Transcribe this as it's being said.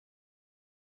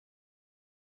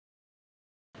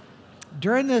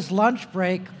during this lunch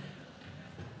break,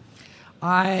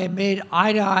 I made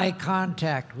eye-to-eye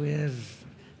contact with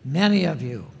many of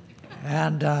you.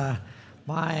 And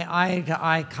my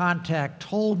eye-to-eye contact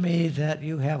told me that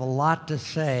you have a lot to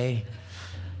say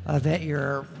that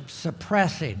you're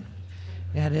suppressing.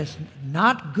 And it's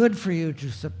not good for you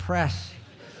to suppress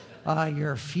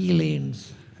your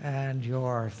feelings and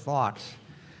your thoughts.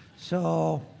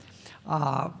 So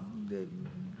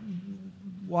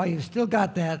while you still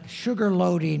got that sugar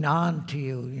loading onto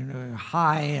you, you know,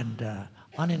 high and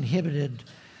uninhibited,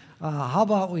 how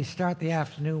about we start the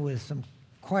afternoon with some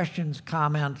questions,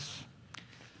 comments.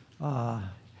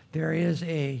 There is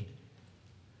a,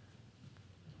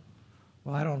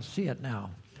 well, I don't see it now.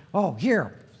 Oh,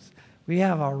 here. We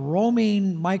have a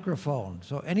roaming microphone.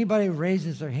 So anybody who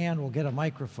raises their hand will get a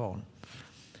microphone.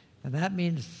 And that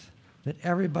means that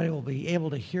everybody will be able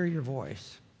to hear your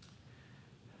voice.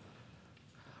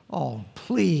 Oh,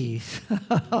 please.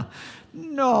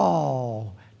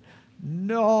 No.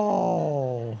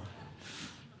 No.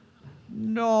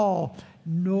 No.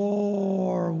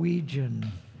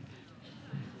 Norwegian.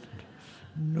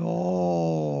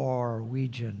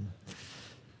 Norwegian.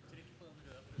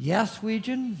 Yes,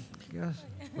 Norwegian? Yes.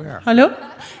 Where? Hello?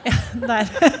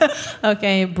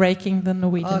 Okay, breaking the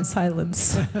Norwegian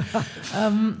silence.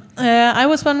 I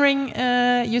was wondering,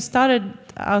 you started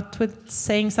out with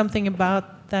saying something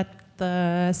about that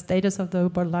the status of the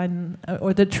borderline,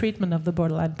 or the treatment of the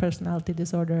borderline personality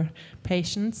disorder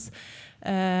patients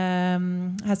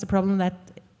has the problem that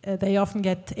they often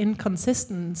get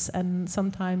inconsistent and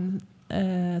sometimes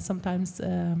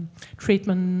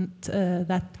treatment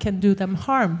that can do them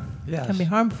harm, yes, can be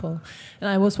harmful. And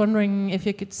I was wondering if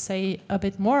you could say a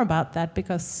bit more about that,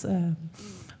 because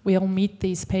we all meet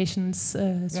these patients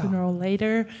sooner or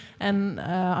later, and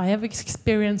I have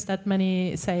experienced that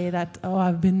many say that, oh,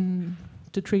 I've been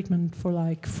to treatment for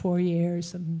like 4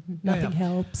 years and nothing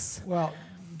helps. Well,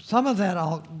 some of that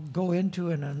I'll go into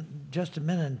in just a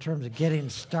minute in terms of getting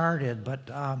started,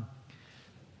 but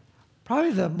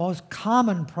probably the most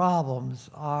common problems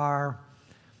are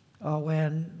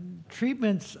when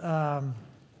treatments are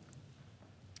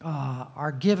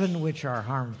given which are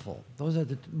harmful. Those are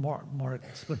the more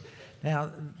explicit.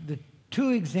 Now, the two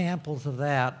examples of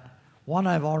that, one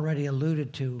I've already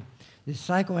alluded to, is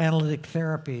psychoanalytic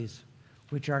therapies,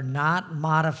 which are not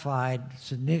modified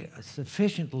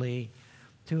sufficiently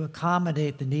to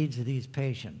accommodate the needs of these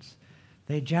patients.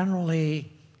 They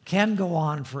generally can go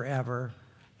on forever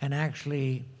and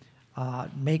actually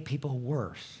make people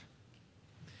worse.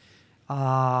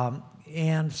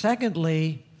 And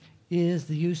secondly is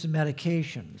the use of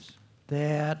medications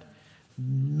that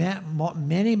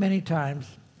many, many times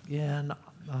in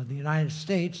the United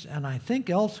States, and I think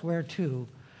elsewhere too,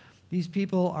 these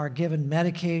people are given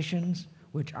medications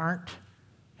which aren't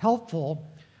helpful,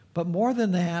 but more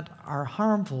than that are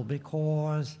harmful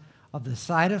because of the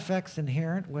side effects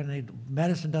inherent. When a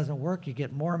medicine doesn't work, you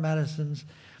get more medicines,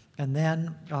 and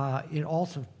then it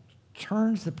also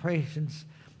turns the patient's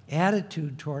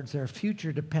attitude towards their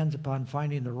future depends upon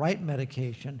finding the right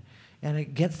medication, and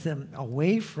it gets them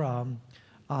away from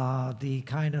the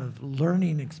kind of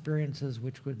learning experiences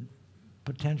which would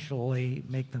potentially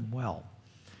make them well.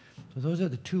 So those are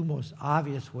the two most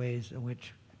obvious ways in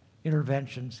which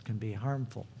interventions can be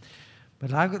harmful.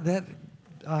 But that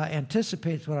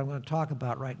anticipates what I'm going to talk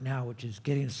about right now, which is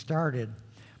getting started.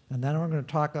 And then I'm going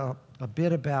to talk a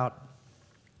bit about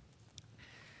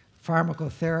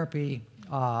pharmacotherapy,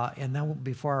 and then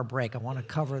before our break, I want to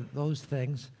cover those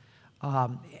things.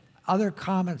 Other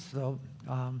comments, though.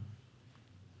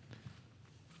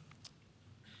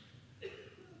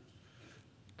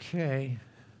 Okay.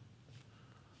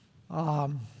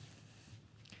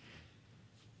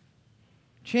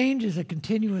 Change is a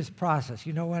continuous process.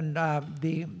 You know, when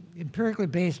the empirically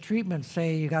based treatments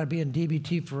say you got to be in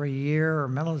DBT for a year, or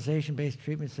mentalization-based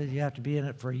treatment says you have to be in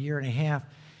it for a year and a half,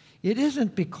 it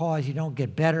isn't because you don't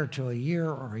get better to a year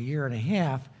or a year and a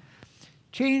half.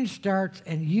 Change starts,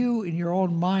 and you, in your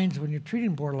own minds, when you're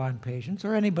treating borderline patients,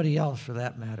 or anybody else for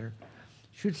that matter,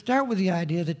 should start with the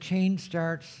idea that change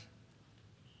starts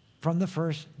from the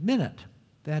first minute.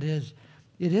 That is,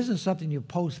 it isn't something you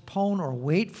postpone or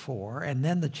wait for, and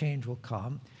then the change will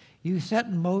come. You set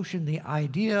in motion the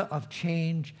idea of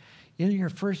change in your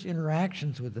first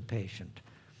interactions with the patient.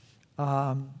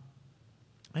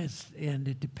 And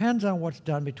it depends on what's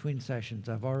done between sessions.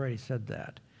 I've already said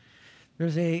that.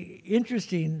 There's an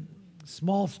interesting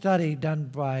small study done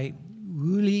by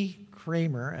Uli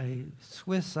Kramer, a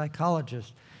Swiss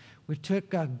psychologist, which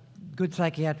took good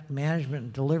psychiatric management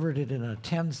and delivered it in a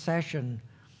 10-session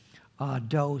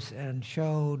dose and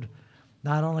showed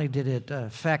not only did it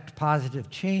affect positive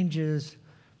changes,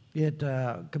 it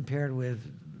compared with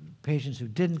patients who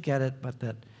didn't get it, but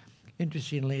that,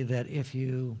 interestingly, that if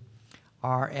you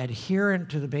are adherent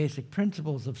to the basic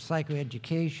principles of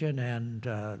psychoeducation and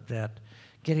that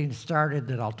getting started,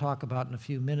 that I'll talk about in a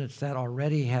few minutes, that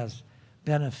already has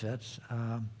benefits,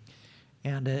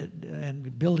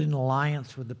 and building an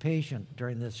alliance with the patient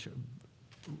during this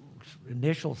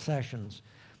initial sessions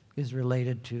is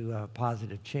related to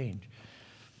positive change.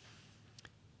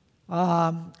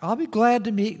 I'll be glad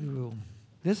to meet you.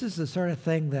 This is the sort of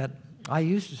thing that I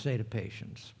used to say to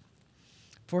patients.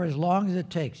 For as long as it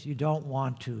takes, you don't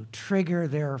want to trigger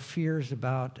their fears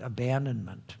about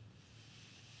abandonment.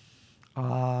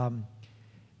 And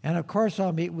of course,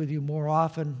 I'll meet with you more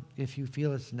often if you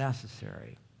feel it's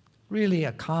necessary. Really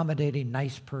accommodating,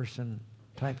 nice person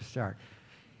type of start.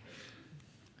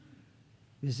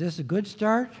 Is this a good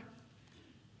start?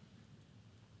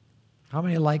 How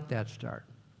many like that start?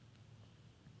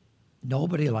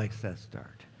 Nobody likes that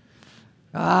start.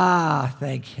 Ah,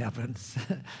 thank heavens.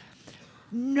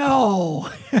 No!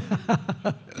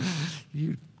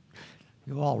 you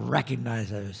all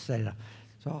recognize I was saying that.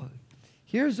 So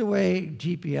here's the way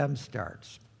GPM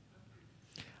starts.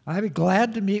 I'd be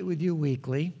glad to meet with you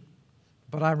weekly,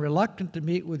 but I'm reluctant to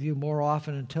meet with you more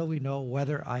often until we know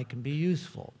whether I can be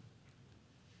useful.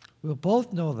 We'll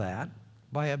both know that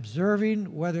by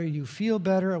observing whether you feel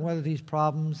better and whether these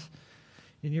problems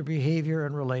in your behavior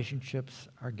and relationships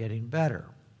are getting better.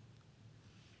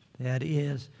 That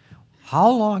is,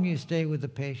 how long you stay with the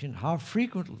patient, how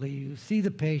frequently you see the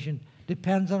patient,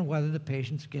 depends on whether the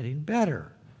patient's getting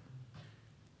better.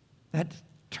 That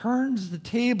turns the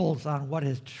tables on what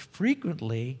has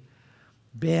frequently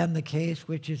been the case,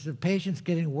 which is the patient's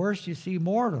getting worse, you see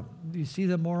more of them. You see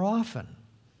them more often.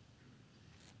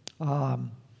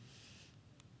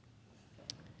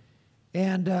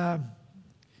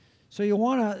 So you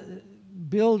want to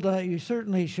build, you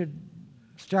certainly should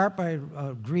start by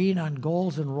agreeing on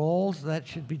goals and roles. That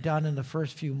should be done in the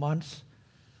first few months.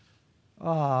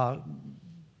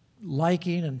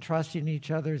 Liking and trusting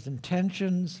each other's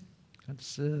intentions. That's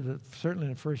certainly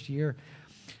in the first year.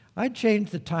 I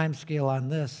changed the time scale on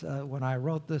this. When I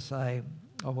wrote this, I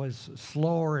was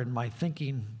slower in my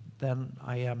thinking than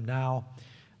I am now.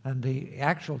 And the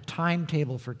actual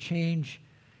timetable for change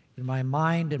in my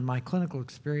mind and my clinical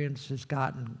experience has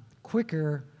gotten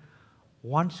quicker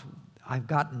once I've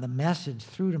gotten the message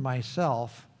through to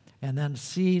myself and then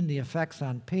seen the effects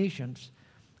on patients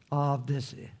of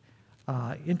this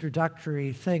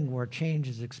introductory thing where change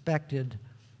is expected,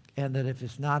 and that if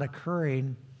it's not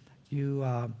occurring,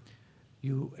 you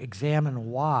examine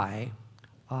why.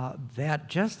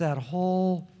 That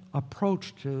whole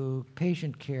approach to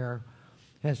patient care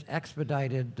has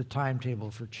expedited the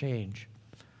timetable for change.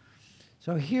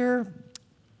 So here,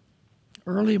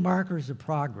 early markers of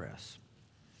progress.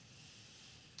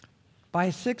 By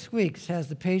 6 weeks, has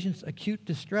the patient's acute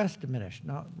distress diminished?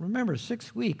 Now, remember,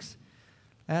 6 weeks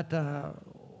at a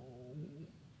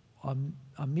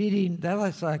meeting,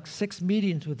 that's like 6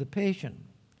 meetings with the patient.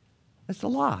 That's a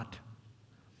lot.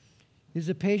 Is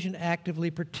the patient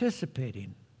actively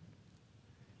participating?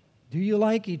 Do you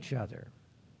like each other?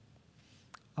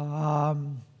 By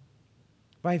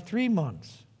 3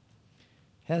 months,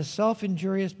 has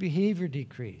self-injurious behavior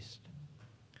decreased?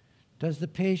 Does the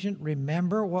patient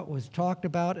remember what was talked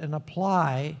about and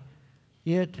apply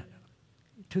it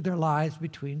to their lives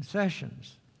between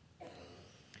sessions?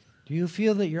 Do you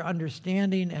feel that your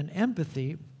understanding and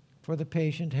empathy for the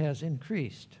patient has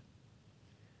increased?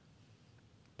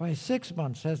 By 6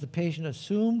 months, has the patient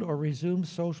assumed or resumed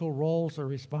social roles or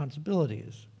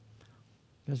responsibilities?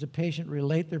 Does the patient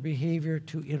relate their behavior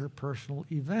to interpersonal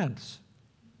events?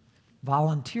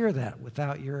 Volunteer that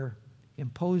without your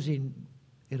imposing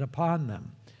it upon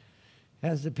them.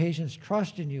 Has the patient's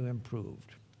trust in you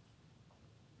improved?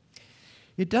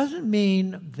 It doesn't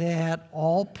mean that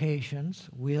all patients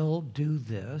will do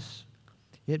this.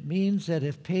 It means that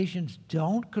if patients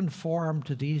don't conform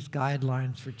to these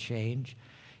guidelines for change,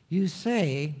 you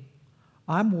say,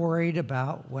 I'm worried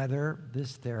about whether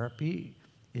this therapy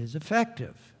is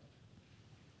effective.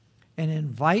 And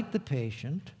invite the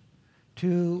patient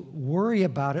to worry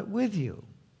about it with you.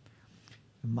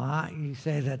 You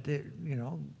say that,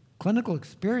 clinical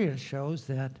experience shows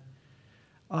that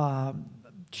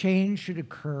change should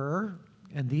occur,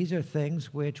 and these are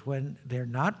things which, when they're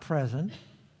not present,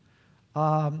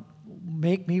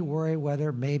 make me worry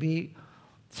whether maybe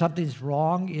something's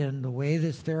wrong in the way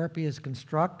this therapy is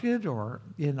constructed or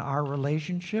in our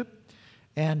relationship,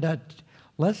 and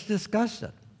let's discuss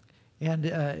it. And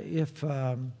if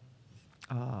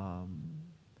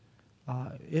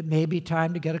it may be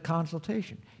time to get a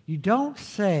consultation. You don't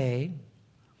say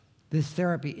this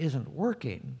therapy isn't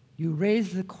working. You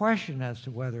raise the question as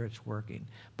to whether it's working.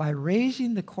 By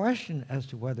raising the question as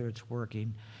to whether it's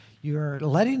working, you're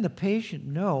letting the patient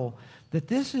know that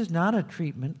this is not a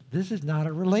treatment, this is not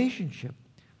a relationship,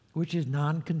 which is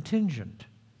non-contingent.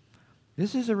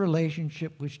 This is a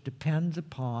relationship which depends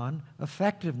upon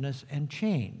effectiveness and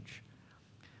change.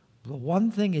 The one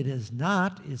thing it is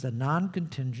not is a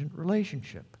non-contingent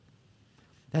relationship.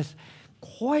 That's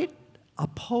quite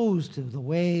opposed to the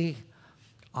way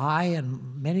I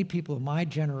and many people of my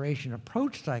generation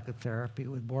approached psychotherapy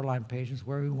with borderline patients,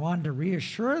 where we wanted to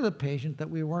reassure the patient that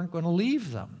we weren't going to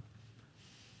leave them.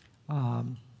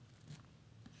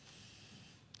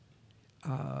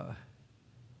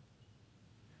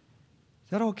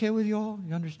 Is that okay with you all?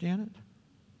 You understand it?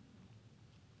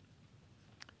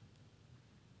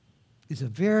 It's a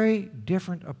very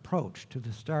different approach to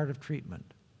the start of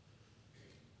treatment.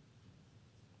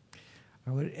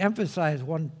 I would emphasize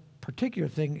one particular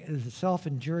thing is the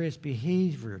self-injurious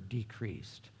behavior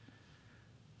decreased.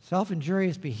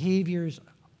 Self-injurious behaviors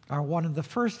are one of the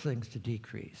first things to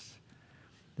decrease.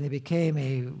 They became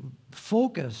a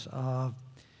focus of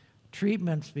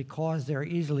treatments because they're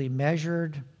easily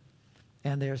measured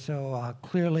and they're so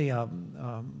clearly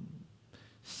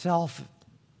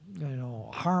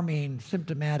harming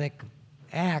symptomatic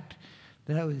act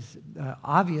that it was an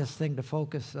obvious thing to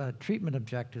focus treatment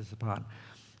objectives upon.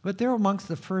 But they're amongst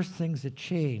the first things that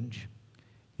change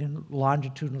in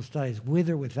longitudinal studies, with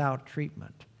or without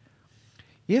treatment.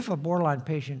 If a borderline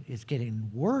patient is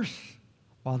getting worse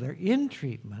while they're in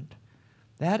treatment,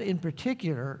 that in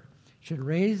particular should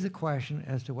raise the question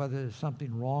as to whether there's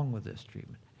something wrong with this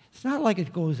treatment. It's not like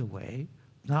it goes away,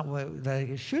 not that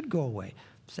it should go away.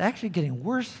 It's actually getting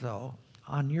worse, though,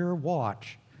 on your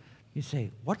watch. You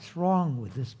say, what's wrong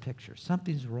with this picture?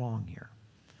 Something's wrong here.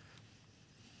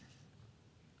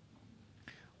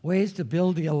 Ways to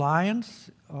build the alliance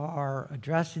are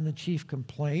addressing the chief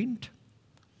complaint,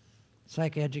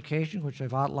 psychoeducation, which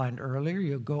I've outlined earlier.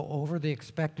 You go over the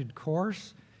expected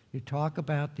course. You talk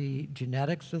about the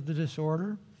genetics of the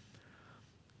disorder.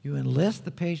 You enlist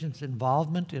the patient's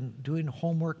involvement in doing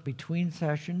homework between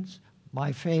sessions.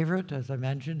 My favorite, as I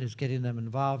mentioned, is getting them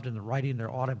involved in writing their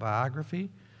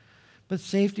autobiography. But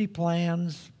safety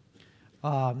plans,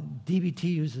 DBT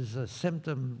uses a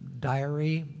symptom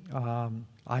diary.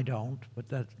 I don't, but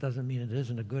that doesn't mean it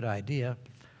isn't a good idea.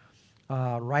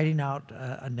 Writing out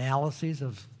analyses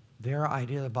of their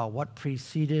idea about what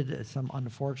preceded some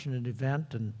unfortunate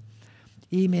event, and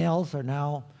emails are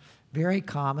now very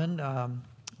common.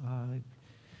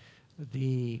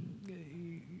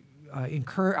 I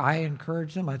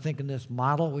encourage them. I think in this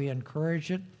model we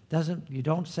encourage it. You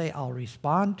don't say, I'll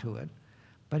respond to it,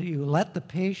 but you let the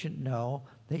patient know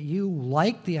that you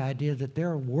like the idea that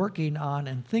they're working on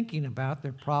and thinking about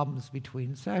their problems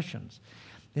between sessions.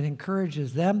 It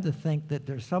encourages them to think that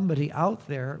there's somebody out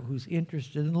there who's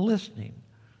interested in listening.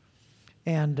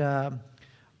 And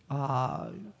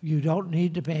you don't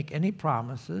need to make any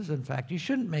promises. In fact, you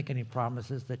shouldn't make any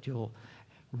promises that you'll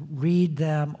read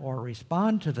them or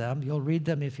respond to them. You'll read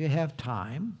them if you have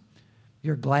time.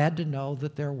 You're glad to know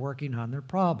that they're working on their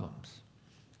problems.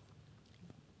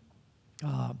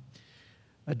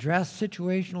 Address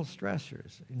situational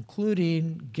stressors,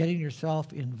 including getting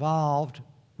yourself involved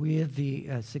with the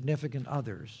significant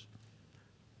others.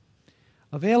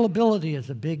 Availability is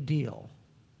a big deal.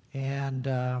 And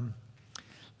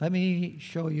let me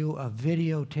show you a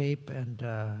videotape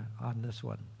on this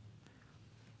one.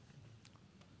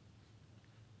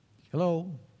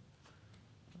 Hello?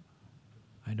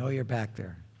 I know you're back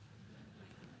there.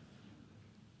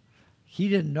 He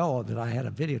didn't know that I had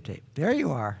a videotape. There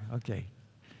you are. Okay.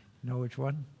 You know which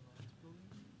one?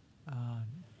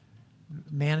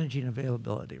 Managing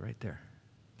availability, right there.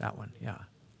 That one, yeah.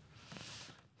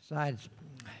 Besides,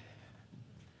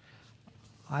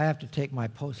 I have to take my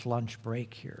post-lunch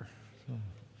break here. So.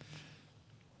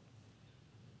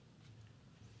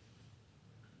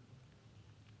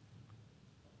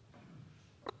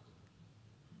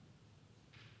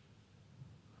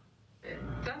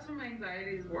 That's when my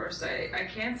anxiety is worse. I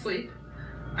can't sleep.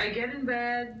 I get in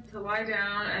bed to lie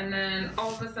down, and then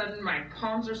all of a sudden my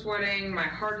palms are sweating, my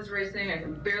heart is racing, I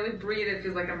can barely breathe, it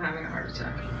feels like I'm having a heart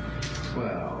attack.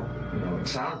 Well, it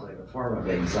sounds like a form of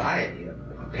anxiety, a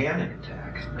panic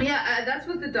attack. Yeah, that's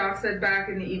what the doc said back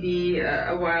in the ED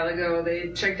a while ago.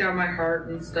 They checked out my heart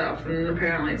and stuff, and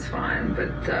apparently it's fine.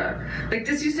 But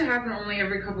this used to happen only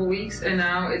every couple weeks, and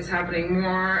now it's happening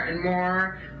more and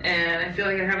more, and I feel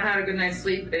like I haven't had a good night's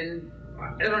sleep in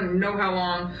I don't even know how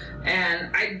long,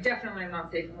 and I definitely am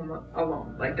not safe home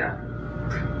alone like that.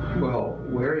 Well,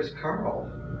 where is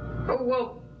Carl? Oh,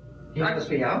 well, He must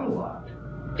be out a lot.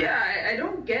 yeah, I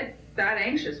don't get that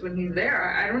anxious when he's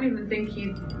there. I don't even think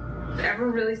he's ever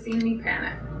really seen me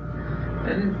panic.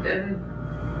 And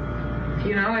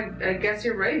you know, I guess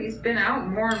you're right. He's been out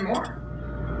more and more.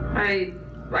 I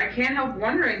can't help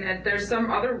wondering that there's some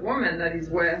other woman that he's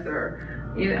with,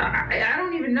 or you know, I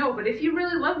don't even know. But if he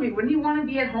really loved me, wouldn't he want to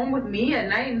be at home with me at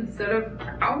night instead of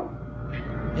out?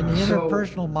 In the So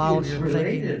interpersonal model, it's you're thinking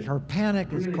related that her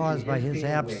panic is really caused to by his his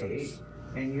being absence. away,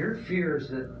 and your fears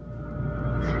that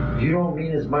you don't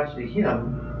mean as much to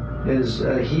him as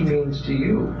he means to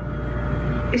you.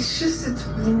 It's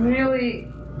really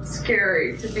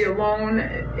scary to be alone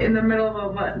in the middle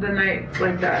of the night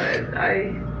like that.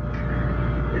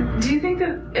 Do you think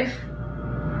that if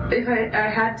I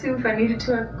had to, if I needed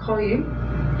to, I could call you?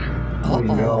 You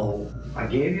know, I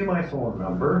gave you my phone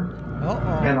number,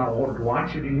 and I would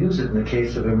want you to use it in the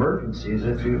case of emergencies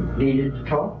if you needed to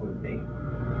talk with me.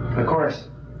 Of course,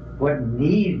 what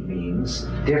need means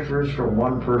differs from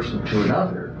one person to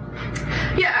another.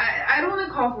 Yeah, I'd only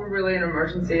call for really an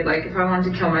emergency, like if I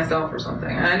wanted to kill myself or something.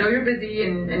 And I know you're busy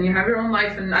and you have your own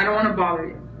life, and I don't want to bother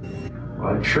you.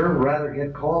 Well, I'd sure rather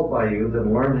get called by you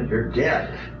than learn that you're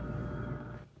dead.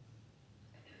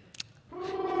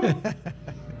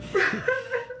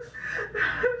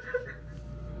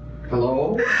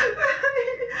 Hello? He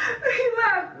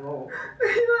left. Hello?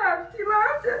 He left,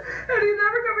 and he's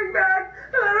never coming back.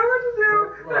 And I don't know what to do.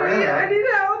 Loretta? I need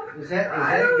help. Is that I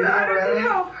you, don't Loretta? need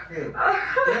help. Hey,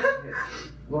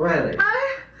 Loretta,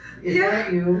 is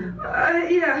that you?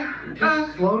 Yeah.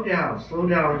 Just slow down, slow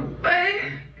down.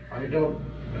 I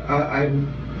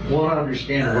want to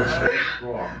understand what's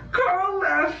wrong. Carl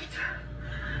left.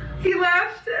 He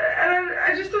left, and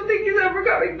I just don't think he's ever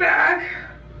coming back.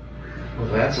 Well,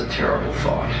 that's a terrible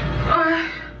thought.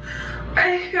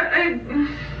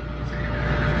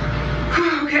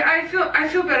 Okay, I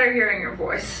feel better hearing your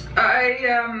voice.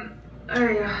 I'm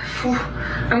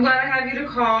glad I have you to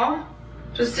call,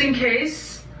 just in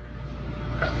case.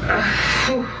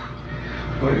 Well,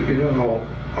 you know,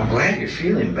 I'm glad you're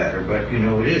feeling better, but you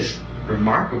know, it is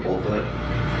remarkable that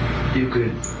you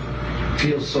could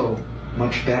feel so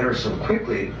much better so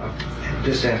quickly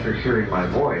just after hearing my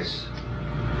voice.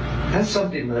 That's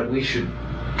something that we should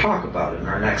talk about in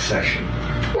our next session.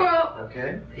 Well,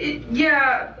 okay?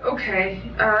 Yeah, okay.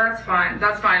 That's fine.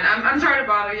 That's fine. I'm sorry to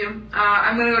bother you.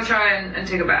 I'm gonna go try and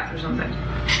take a bath or something.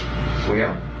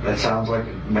 Well, that sounds like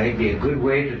it may be a good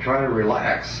way to try to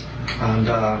relax. And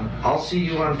I'll see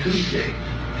you on Tuesday.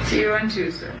 See you on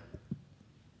Tuesday.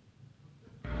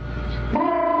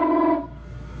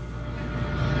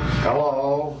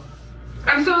 Hello?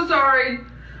 I'm so sorry.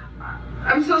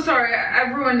 I'm so sorry.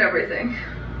 I've ruined everything.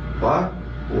 What?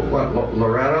 What,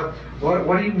 Loretta?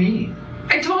 What do you mean?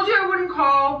 I told you I wouldn't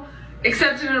call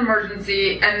except in an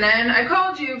emergency, and then I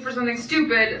called you for something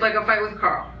stupid like a fight with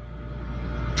Carl.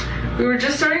 We were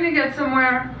just starting to get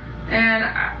somewhere, and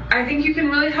I think you can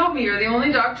really help me. You're the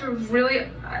only doctor who's really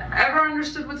ever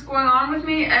understood what's going on with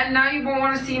me, and now you won't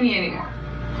want to see me anymore.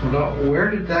 Well, now, where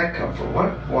did that come from?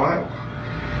 Why?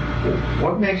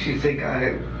 What makes you think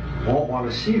I won't want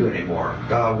to see you anymore?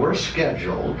 We're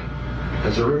scheduled,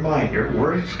 as a reminder,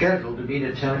 we're scheduled to meet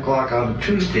at 10 o'clock on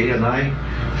Tuesday, and I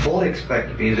fully expect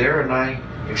to be there, and I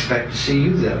expect to see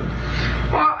you then.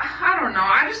 Well, I don't know.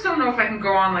 I just don't know if I can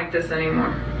go on like this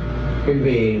anymore. You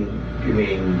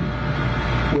mean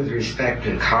with respect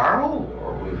to Carl,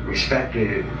 or with respect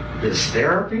to this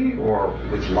therapy, or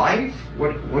with life?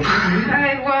 What do you mean?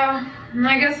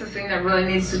 I guess the thing that really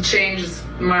needs to change is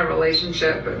my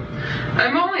relationship. But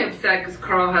I'm only upset because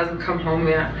Carl hasn't come home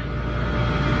yet.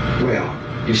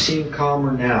 Well, you seem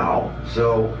calmer now,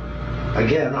 so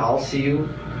again, I'll see you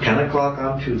 10 o'clock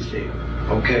on Tuesday,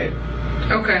 okay?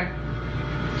 Okay.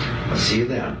 I'll see you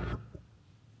then.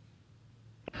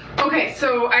 Okay,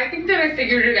 so I think that I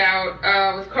figured it out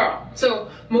with Carl. So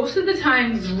most of the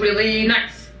time he's really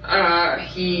nice.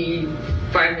 He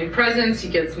buys me presents, he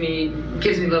gives me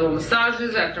little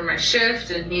massages after my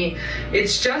shift, and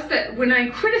it's just that when I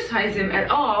criticize him at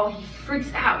all, he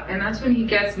freaks out, and that's when he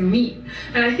gets mean.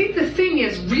 And I think the thing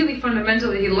is, really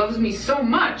fundamentally, he loves me so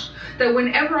much that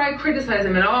whenever I criticize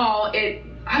him at all, it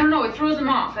throws him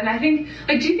off. And I think,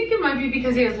 do you think it might be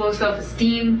because he has low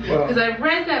self-esteem? Because I've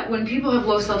read that when people have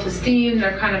low self-esteem,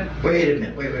 they're kind of... Wait a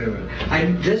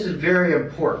minute. This is very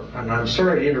important, and I'm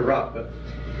sorry to interrupt, but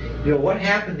You know, what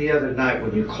happened the other night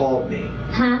when you called me?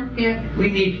 Yeah.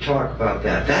 We need to talk about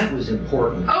that. That was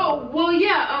important. Oh, well,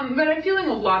 yeah, but I'm feeling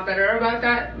a lot better about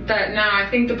that now. I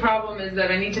think the problem is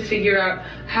that I need to figure out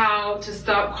how to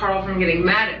stop Carl from getting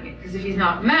mad at me. Because if he's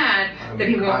not mad, then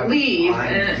he won't leave.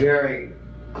 I'm very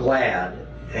glad,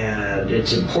 and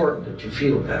it's important that you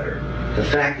feel better. The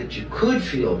fact that you could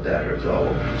feel better,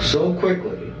 though, so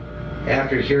quickly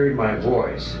after hearing my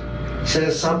voice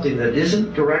says something that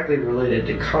isn't directly related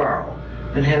to Carl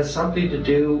and has something to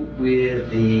do with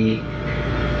the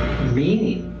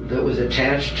meaning that was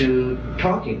attached to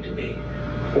talking to me.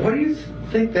 What do you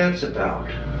think that's about?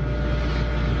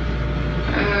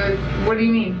 What do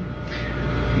you mean?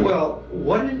 Well,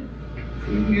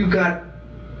 you got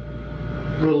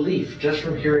relief just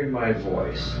from hearing my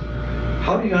voice.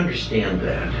 How do you understand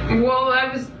that? Well,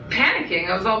 I was panicking.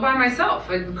 I was all by myself.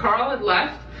 Carl had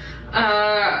left.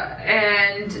 I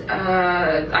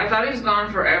thought he was gone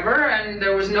forever, and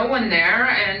there was no one there.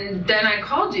 And then I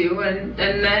called you, and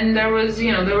then there was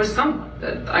someone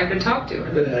that I could talk to.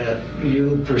 That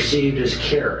you perceived as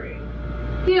caring.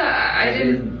 Yeah, I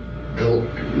didn't.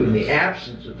 In the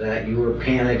absence of that, you were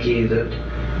panicky that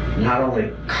not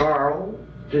only Carl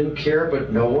didn't care,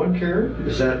 but no one cared.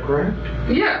 Is that correct?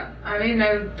 Yeah. I mean,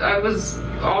 I was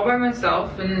all by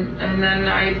myself, and then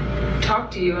I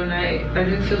talked to you, and I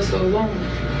didn't feel so alone.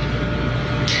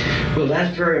 Well,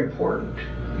 that's very important.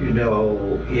 You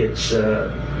know, it's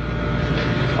a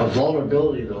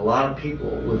vulnerability that a lot of people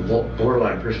with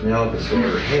borderline personality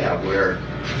disorder have, where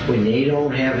when they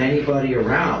don't have anybody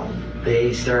around,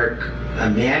 they start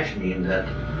imagining that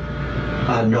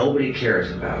nobody cares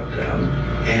about them,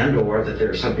 and or that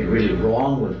there's something really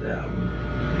wrong with them.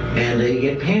 And they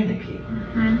get panicky.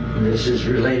 Mm-hmm. And this is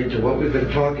related to what we've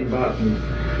been talking about in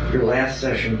your last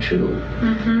session too.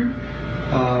 Mm-hmm.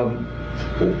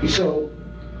 So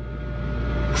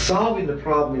solving the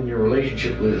problem in your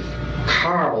relationship with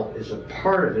Carl is a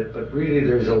part of it, but really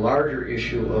there's a larger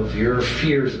issue of your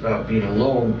fears about being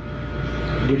alone,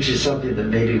 which is something that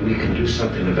maybe we can do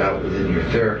something about within your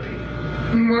therapy.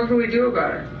 And what can we do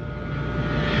about it?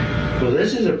 Well,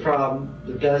 this is a problem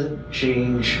that doesn't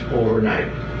change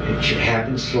overnight. It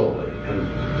happens slowly. And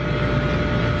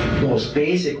the most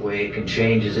basic way it can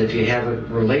change is if you have a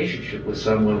relationship with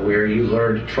someone where you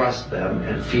learn to trust them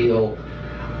and feel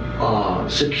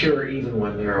secure even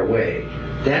when they're away.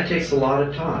 That takes a lot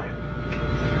of time.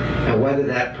 And whether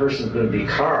that person's going to be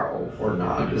Carl or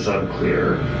not is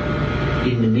unclear.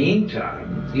 In the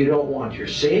meantime, you don't want your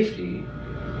safety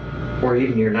or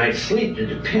even your night's sleep to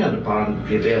depend upon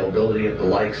the availability of the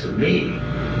likes of me.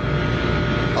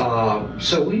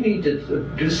 So we need to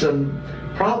do some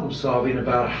problem solving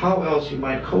about how else you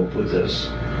might cope with this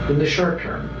in the short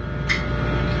term.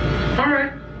 All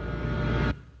right.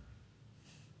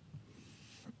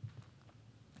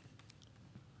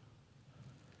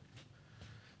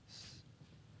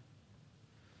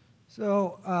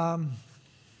 So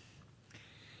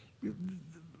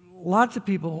lots of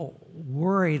people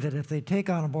worry that if they take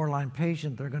on a borderline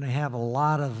patient, they're going to have a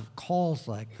lot of calls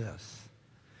like this.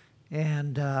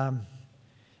 And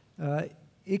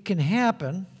it can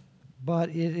happen, but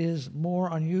it is more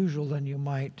unusual than you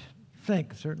might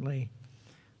think, certainly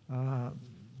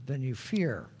than you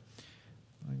fear.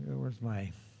 Where's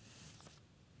my...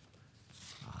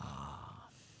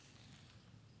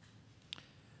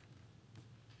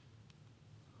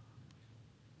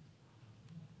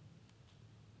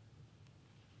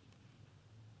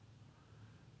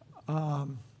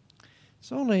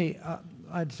 It's only,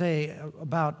 I'd say,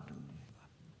 about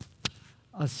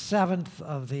a seventh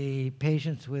of the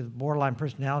patients with borderline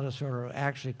personality disorder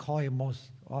actually call you most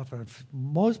often.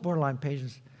 Most borderline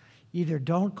patients either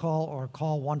don't call or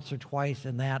call once or twice,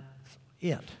 and that's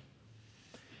it.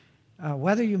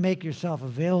 Whether you make yourself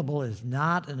available is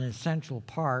not an essential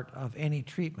part of any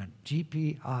treatment.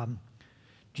 GPM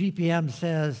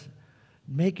says,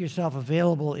 make yourself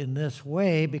available in this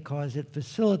way because it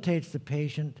facilitates the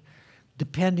patient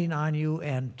depending on you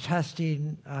and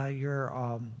testing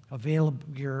your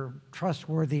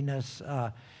trustworthiness,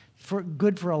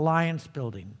 good for alliance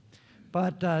building.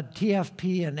 But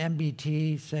TFP and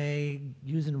MBT say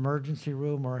use an emergency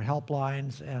room or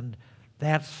helplines, and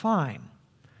that's fine.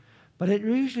 But it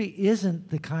usually isn't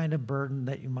the kind of burden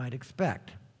that you might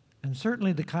expect. And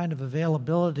certainly the kind of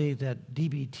availability that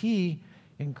DBT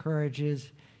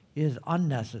encourages is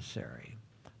unnecessary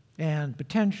and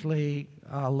potentially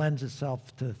lends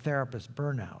itself to therapist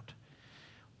burnout.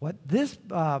 What this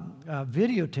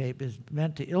videotape is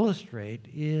meant to illustrate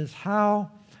is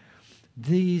how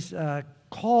these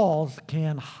calls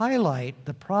can highlight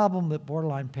the problem that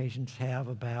borderline patients have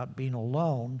about being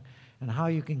alone and how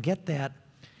you can get that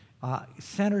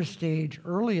center stage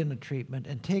early in the treatment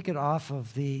and take it off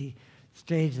of the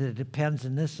stage that depends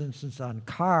in this instance on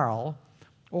Carl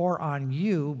or on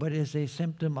you, but is a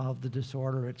symptom of the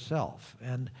disorder itself.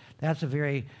 And that's a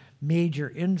very major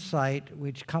insight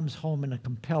which comes home in a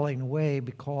compelling way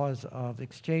because of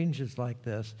exchanges like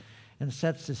this and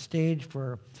sets the stage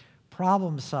for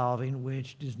problem solving,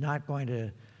 which is not going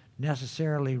to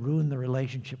necessarily ruin the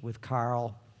relationship with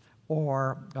Carl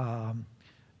or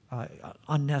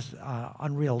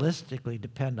unrealistically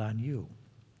depend on you.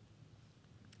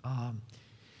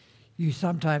 You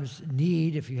sometimes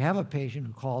need, if you have a patient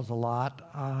who calls a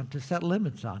lot, to set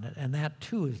limits on it, and that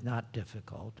too is not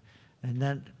difficult. And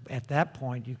then at that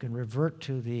point, you can revert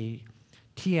to the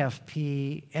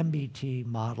TFP, MBT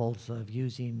models of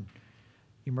using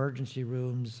emergency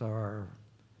rooms or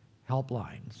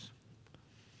helplines.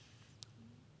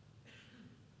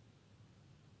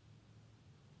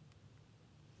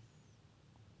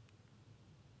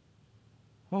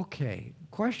 Okay,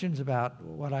 questions about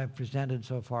what I've presented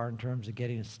so far in terms of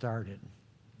getting started?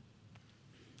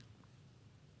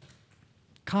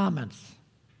 Comments?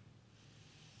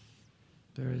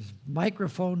 There's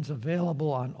microphones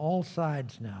available on all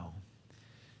sides now.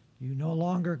 You no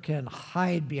longer can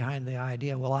hide behind the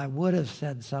idea, well, I would have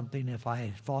said something if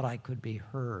I thought I could be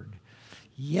heard.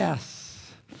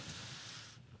 Yes.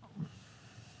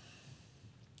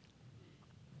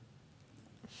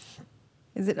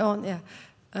 Is it on? Yeah.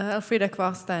 Elfrida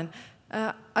Kvarstein.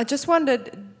 I just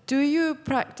wondered, do you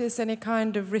practice any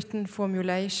kind of written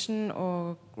formulation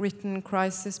or written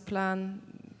crisis plan,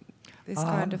 this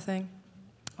kind of thing?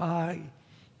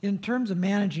 In terms of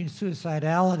managing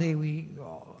suicidality, we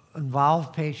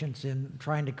involve patients in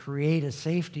trying to create a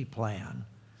safety plan,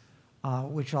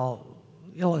 which I'll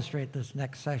illustrate this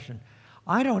next session.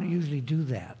 I don't usually do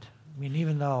that. I mean,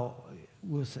 even though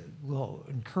we'll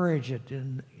encourage it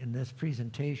in this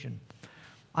presentation,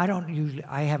 I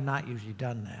have not usually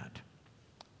done that.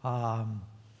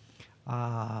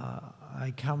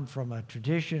 I come from a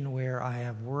tradition where I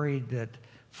have worried that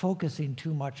focusing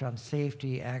too much on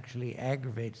safety actually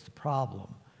aggravates the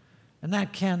problem. And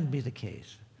that can be the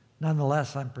case.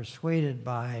 Nonetheless, I'm persuaded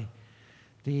by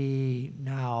the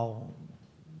now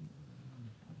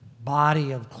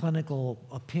body of clinical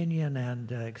opinion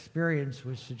and experience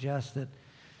which suggests that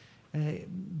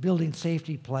building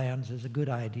safety plans is a good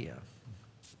idea.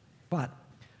 But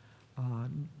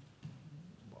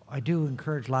I do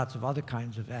encourage lots of other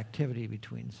kinds of activity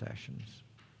between sessions.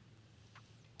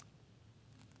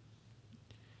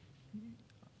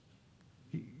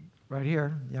 Right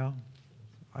here, yeah.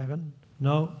 Ivan?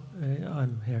 No,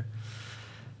 I'm here.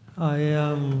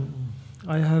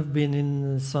 I have been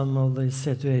in some of the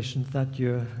situations that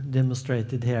you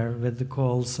demonstrated here with the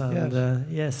calls and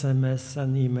yes. SMS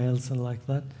and emails and like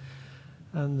that.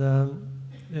 And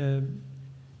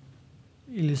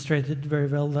illustrated very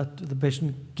well that the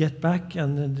patient get back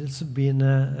and then it's been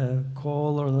a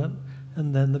call or that,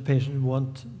 and then the patient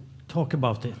won't talk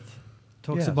about it.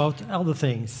 Talks about other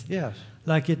things. Yes.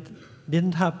 Like it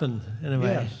didn't happen in a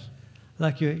way. Yes.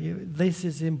 Like this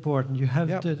is important. You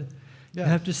have to. You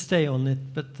have to stay on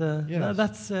it, but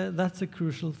that's a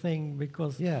crucial thing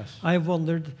because I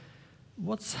wondered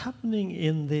what's happening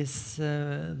in these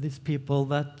people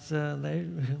that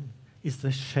is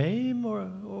the shame or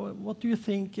what do you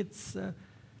think it's?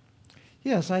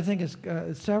 Yes, I think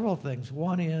it's several things.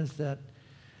 One is that,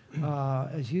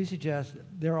 as you suggest,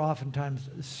 they're oftentimes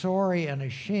sorry and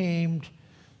ashamed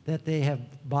that they have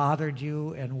bothered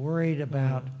you and worried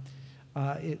about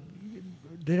it.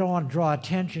 They don't want to draw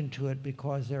attention to it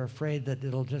because they're afraid that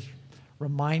it'll just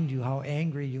remind you how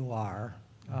angry you are.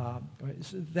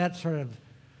 So that sort of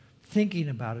thinking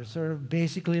about it, sort of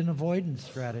basically an avoidance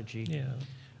strategy. Yeah.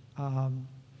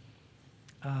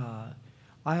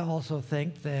 I also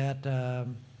think that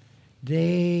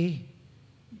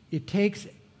it takes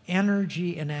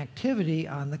energy and activity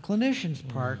on the clinician's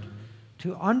part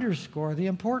to underscore the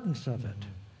importance of it.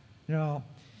 You know,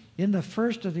 in the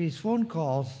first of these phone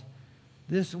calls,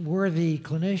 this worthy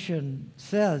clinician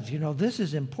says, you know, this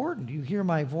is important. You hear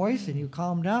my voice and you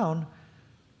calm down.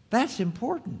 That's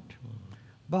important.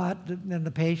 But then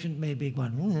the patient may be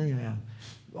going, yeah.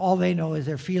 All they know is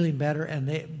they're feeling better, and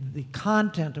the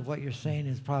content of what you're saying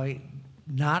is probably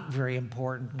not very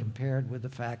important compared with the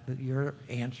fact that you're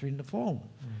answering the phone.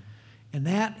 And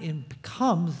that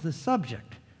becomes the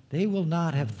subject. They will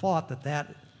not have thought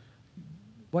that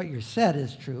what you said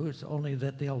is true. It's only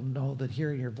that they'll know that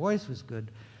hearing your voice was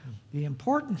good. The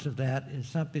importance of that is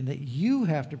something that you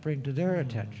have to bring to their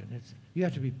attention. You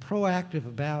have to be proactive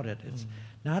about it. It's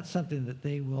not something that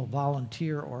they will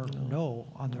volunteer or know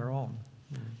on their own.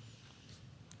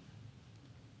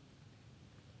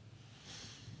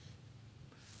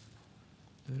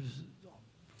 There's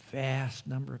a vast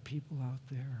number of people out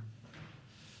there.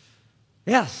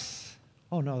 Yes.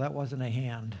 Oh, no, that wasn't a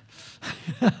hand.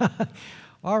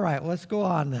 All right, let's go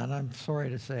on then. I'm sorry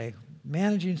to say.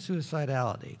 Managing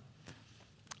suicidality.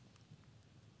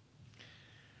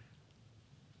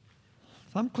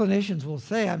 Some clinicians will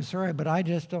say, I'm sorry, but I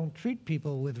just don't treat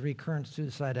people with recurrent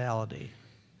suicidality.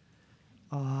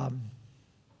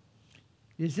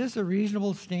 Is this a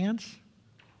reasonable stance?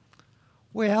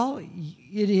 Well,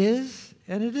 it is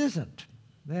and it isn't.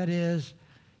 That is,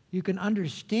 you can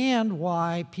understand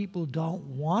why people don't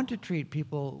want to treat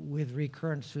people with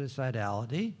recurrent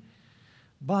suicidality,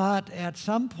 but at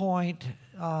some point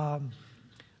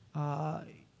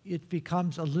it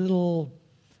becomes a little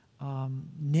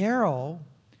narrow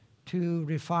to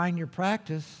refine your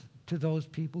practice to those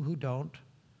people who don't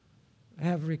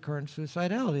have recurrent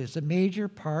suicidality. It's a major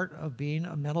part of being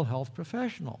a mental health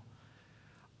professional.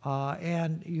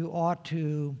 And you ought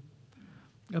to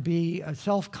be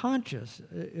self-conscious,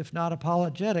 if not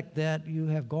apologetic, that you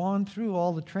have gone through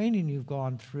all the training you've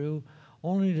gone through,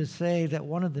 only to say that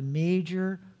one of the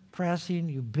major, pressing,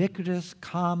 ubiquitous,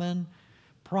 common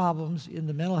problems in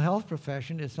the mental health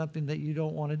profession is something that you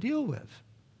don't want to deal with.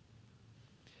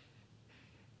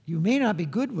 You may not be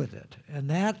good with it, and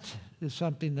that is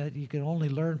something that you can only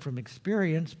learn from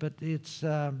experience, but it's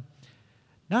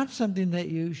not something that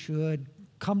you should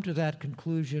come to that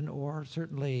conclusion or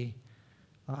certainly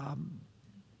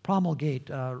promulgate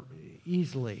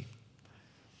easily.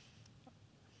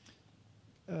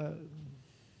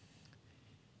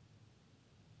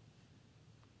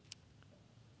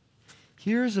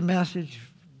 Here's a message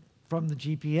from the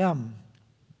GPM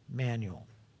manual.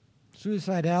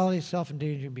 Suicidality,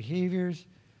 self-endangering behaviors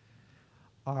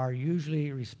are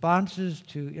usually responses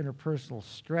to interpersonal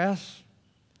stress.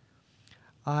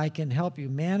 I can help you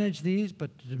manage these,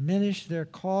 but to diminish their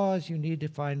cause, you need to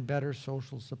find better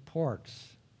social supports.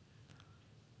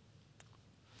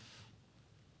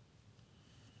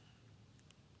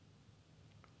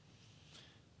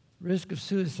 Risk of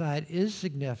suicide is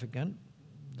significant.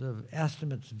 The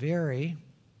estimates vary.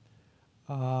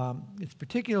 It's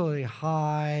particularly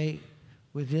high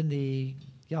within the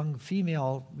young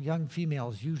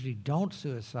females usually don't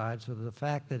suicide, so the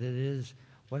fact that it is,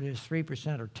 whether it's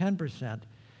 3% or 10%,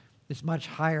 is much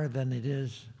higher than it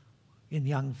is in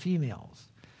young females.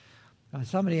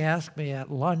 Somebody asked me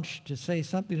at lunch to say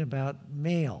something about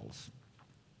males.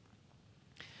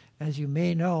 As you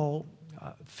may know,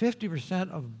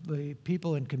 50% of the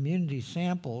people in community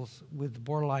samples with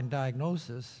borderline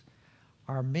diagnosis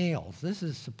are males. This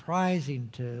is surprising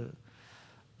to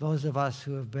those of us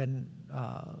who have been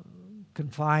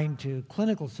confined to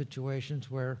clinical situations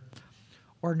where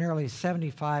ordinarily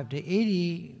 75 to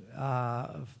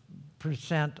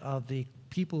 80% of the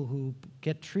people who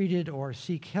get treated or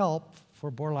seek help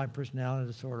for borderline personality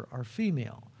disorder are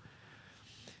female.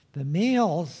 The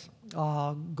males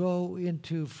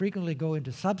frequently go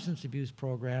into substance abuse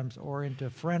programs or into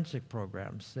forensic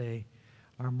programs. They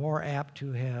are more apt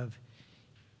to have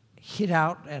hit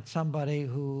out at somebody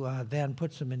who then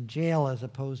puts them in jail as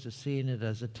opposed to seeing it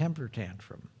as a temper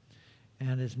tantrum,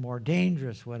 and is more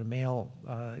dangerous when a male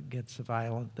gets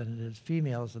violent than it is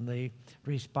females, and the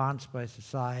response by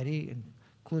society,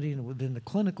 including within the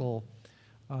clinical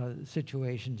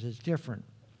situations, is different.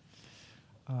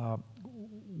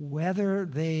 Whether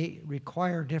they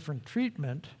require different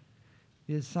treatment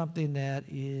is something that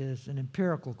is an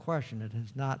empirical question. It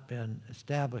has not been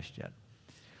established yet.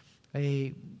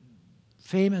 A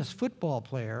famous football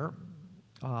player,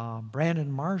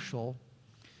 Brandon Marshall,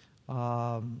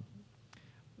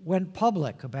 went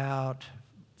public about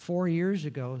 4 years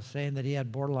ago saying that he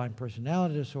had borderline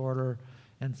personality disorder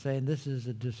and saying this is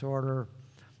a disorder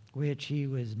which he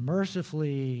was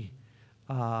mercifully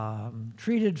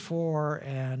treated for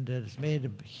and has made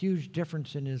a huge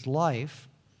difference in his life.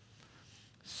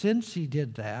 Since he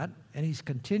did that, and he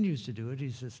continues to do it,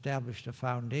 he's established a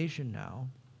foundation now,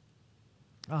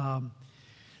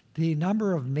 the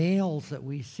number of males that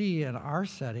we see in our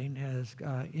setting has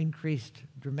increased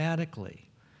dramatically.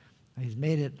 He's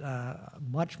made it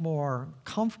much more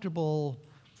comfortable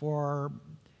for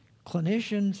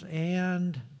clinicians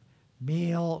and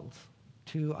males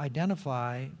to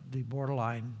identify the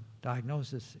borderline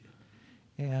diagnosis.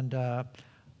 And I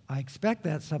expect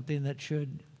that's something that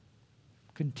should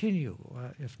continue,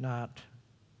 if not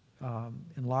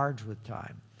enlarge with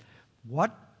time.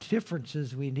 What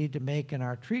differences we need to make in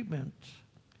our treatment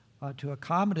to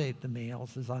accommodate the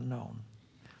males is unknown.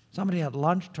 somebody at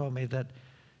lunch told me that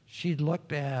she'd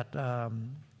looked at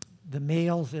the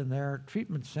males in their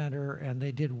treatment center and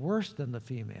they did worse than the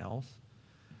females.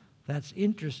 That's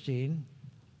interesting,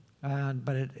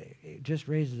 but it just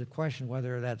raises the question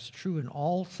whether that's true in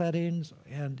all settings,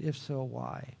 and if so,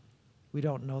 why? We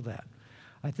don't know that.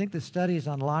 I think the studies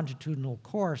on longitudinal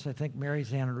course, I think Mary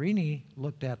Zanarini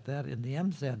looked at that in the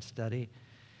MZAD study,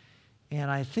 and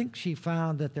I think she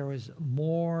found that there was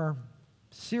more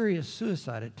serious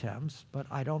suicide attempts, but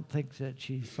I don't think that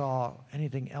she saw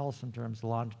anything else in terms of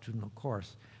longitudinal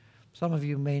course. Some of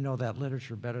you may know that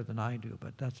literature better than I do,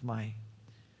 but that's my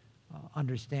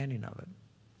understanding of it.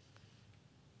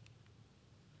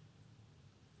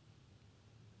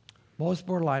 Most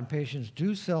borderline patients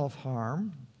do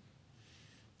self-harm,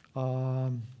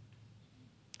 and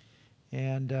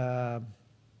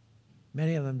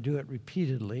many of them do it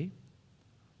repeatedly.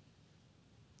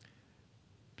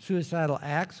 Suicidal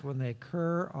acts, when they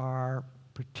occur, are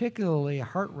particularly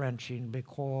heart-wrenching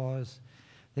because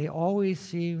they always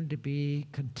seem to be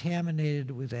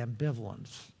contaminated with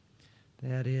ambivalence.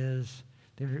 That is,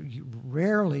 they're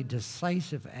rarely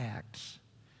decisive acts.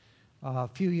 A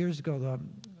few years ago, the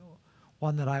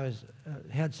one that I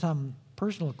had some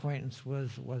personal acquaintance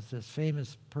was this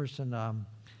famous person, one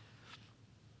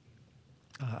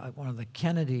of the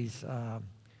Kennedys,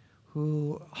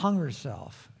 who hung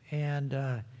herself. And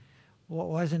what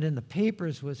wasn't in the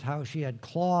papers was how she had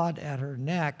clawed at her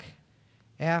neck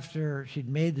after she'd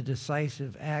made the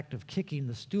decisive act of kicking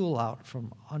the stool out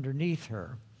from underneath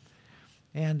her.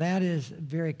 And that is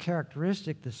very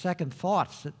characteristic, the second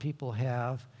thoughts that people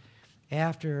have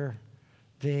after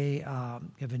they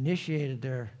have initiated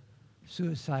their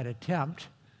suicide attempt,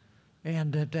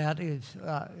 and that is,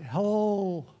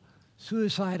 hello,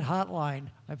 suicide hotline,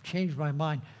 I've changed my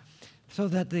mind. So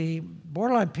that the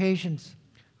borderline patients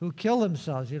who kill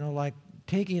themselves, you know, like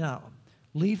taking a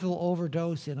lethal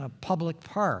overdose in a public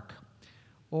park,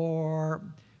 or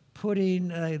putting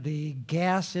the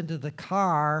gas into the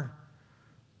car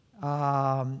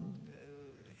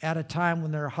at a time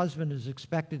when their husband is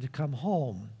expected to come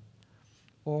home,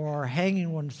 or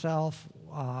hanging oneself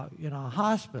in a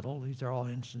hospital, these are all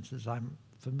instances I'm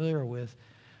familiar with,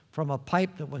 from a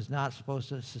pipe that was not supposed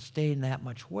to sustain that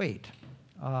much weight.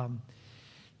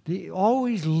 They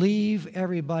always leave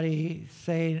everybody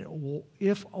saying, well,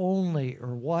 if only,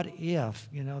 or what if,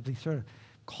 you know, the sort of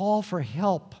call for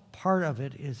help part of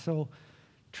it is so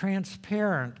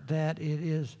transparent that it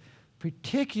is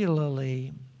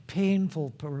particularly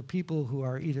painful for people who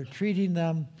are either treating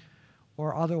them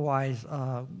or otherwise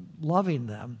loving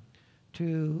them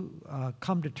to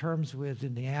come to terms with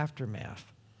in the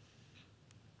aftermath.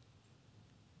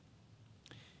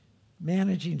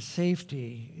 Managing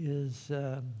safety is,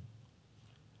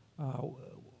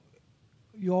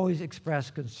 you always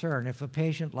express concern. If a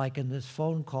patient, like in this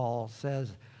phone call,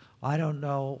 says, I don't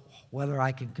know whether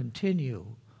I can continue,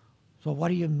 so what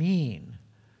do you mean?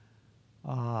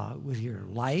 With your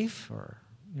life, or,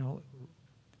 you know,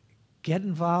 get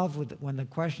involved with when the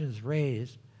question is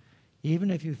raised,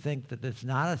 even if you think that it's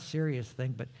not a serious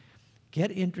thing, but get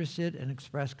interested and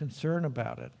express concern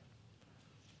about it.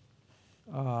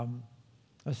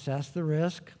 Assess the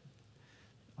risk.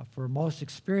 For most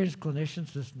experienced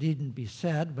clinicians, this needn't be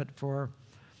said, but for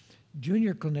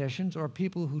junior clinicians or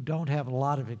people who don't have a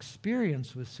lot of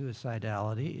experience with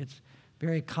suicidality, it's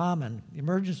very common.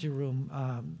 Emergency room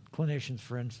clinicians,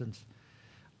 for instance,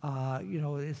 you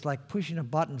know, it's like pushing a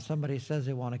button. Somebody says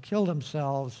they want to kill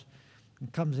themselves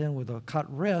and comes in with a cut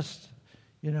wrist,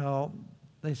 you know,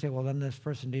 they say, well, then this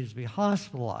person needs to be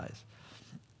hospitalized.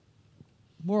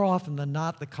 More often than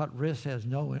not, the cut wrist has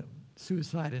no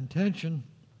suicide intention,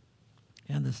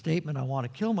 and the statement, I want to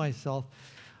kill myself,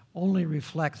 only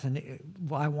reflects,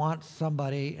 I want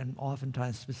somebody, and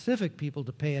oftentimes specific people,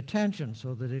 to pay attention,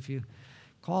 so that if you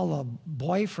call a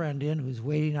boyfriend in who's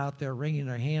waiting out there wringing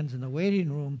their hands in the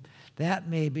waiting room, that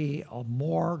may be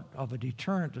more of a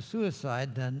deterrent to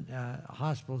suicide than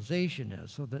hospitalization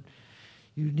is. So that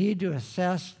you need to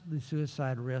assess the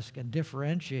suicide risk and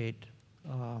differentiate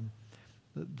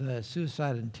the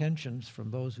suicide intentions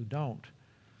from those who don't.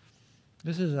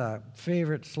 This is a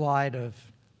favorite slide of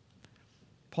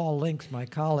Paul Links, my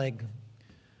colleague,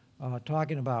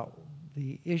 talking about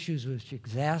the issues which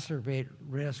exacerbate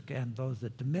risk and those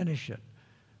that diminish it.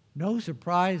 No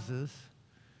surprises.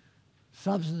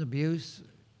 Substance abuse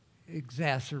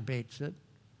exacerbates it.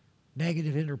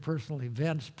 Negative interpersonal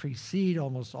events precede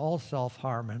almost all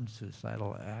self-harm and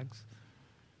suicidal acts.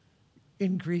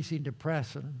 Increasing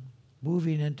depression,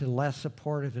 moving into less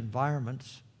supportive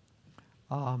environments.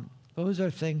 Those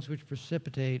are things which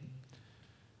precipitate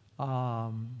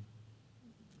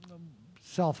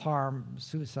self-harm,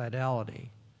 suicidality.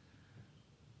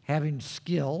 Having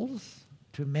skills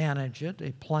to manage it,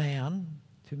 a plan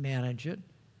to manage it,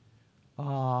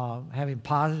 having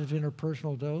positive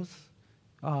interpersonal dose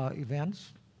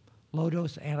events,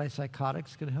 low-dose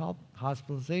antipsychotics can help,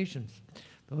 hospitalizations.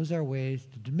 Those are ways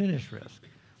to diminish risk.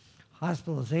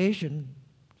 Hospitalization,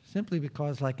 simply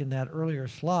because, like in that earlier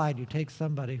slide, you take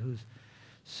somebody whose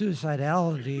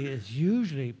suicidality is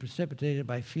usually precipitated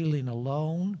by feeling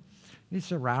alone. You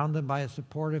surround them by a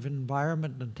supportive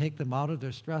environment and take them out of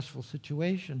their stressful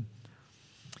situation.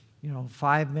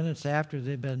 5 minutes after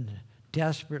they've been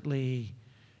desperately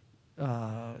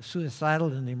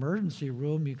suicidal in the emergency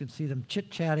room, you can see them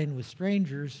chit-chatting with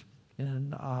strangers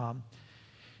in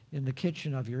the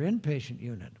kitchen of your inpatient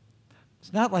unit.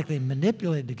 It's not like they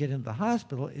manipulated to get into the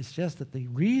hospital, it's just that the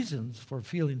reasons for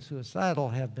feeling suicidal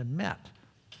have been met.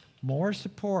 More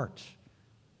support,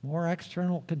 more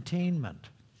external containment,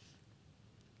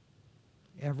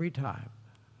 every time.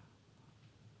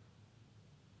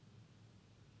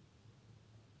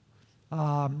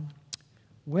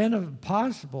 When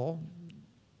possible,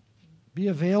 be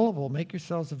available, make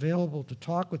yourselves available to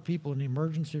talk with people in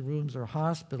emergency rooms or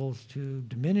hospitals to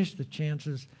diminish the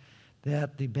chances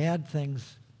that the bad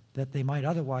things that they might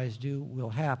otherwise do will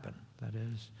happen. That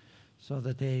is, so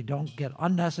that they don't get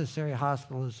unnecessary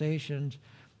hospitalizations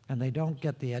and they don't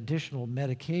get the additional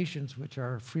medications, which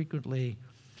are frequently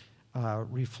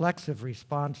reflexive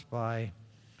response by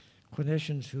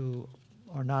clinicians who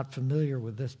are not familiar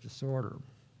with this disorder.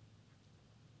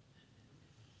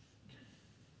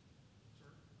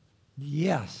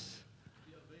 Yes.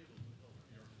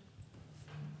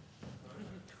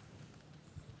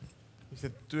 You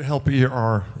said to help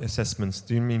ER assessments.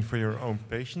 Do you mean for your own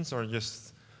patients or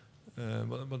just,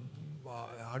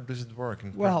 how does it work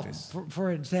in practice? Well,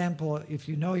 for example, if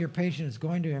you know your patient is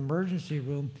going to an emergency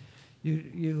room,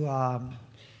 you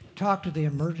talk to the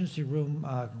emergency room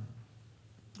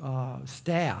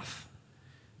staff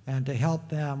and to help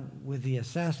them with the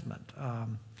assessment.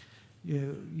 And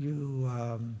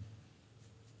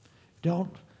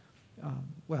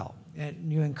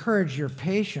you encourage your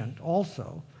patient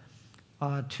also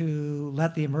to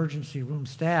let the emergency room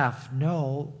staff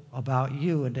know about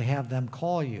you and to have them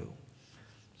call you.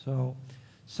 So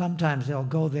sometimes they'll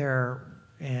go there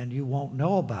and you won't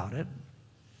know about it,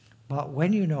 but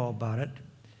when you know about it,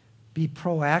 be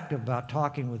proactive about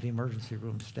talking with the emergency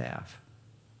room staff.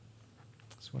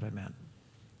 That's what I meant.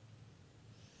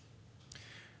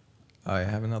 I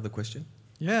have another question.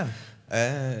 Yeah.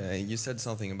 You said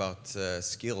something about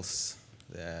skills,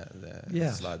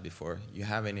 the slide before. You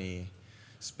have any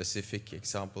specific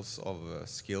examples of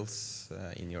skills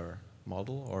in your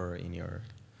model or in your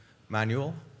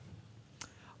manual?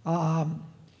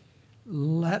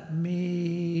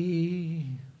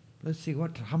 Let's see,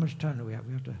 how much time do we have?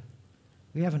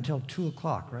 We have until 2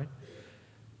 o'clock, right?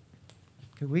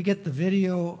 Could we get the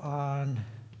video on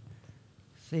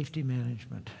safety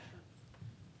management?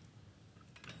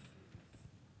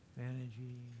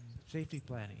 Managing safety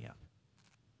planning, yeah.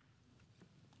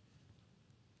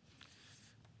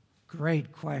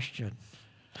 Great question.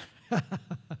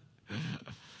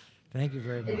 Thank you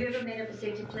very much. Have you ever made up a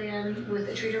safety plan with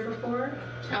a treater before?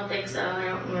 I don't think so. I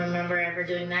don't remember ever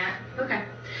doing that. Okay.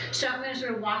 So I'm going to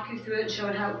sort of walk you through it and show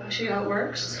you how it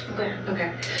works. Okay.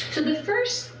 Okay. So the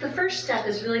first step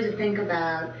is really to think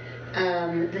about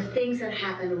the things that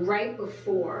happened right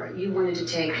before you wanted to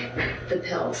take the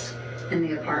pills in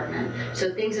the apartment.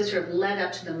 So things that sort of led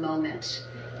up to the moment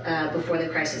before the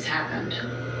crisis happened.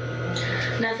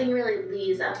 Nothing really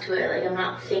leads up to it. Like, I'm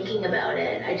not thinking about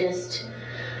it.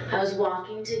 I was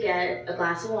walking to get a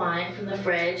glass of wine from the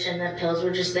fridge, and the pills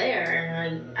were just there,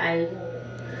 and I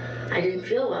didn't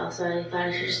feel well, so I thought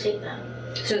I should just take them.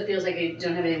 So it feels like you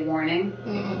don't have any warning?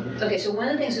 Mm-hmm. Okay, so one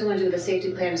of the things we want to do with the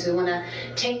safety plan is we want to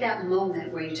take that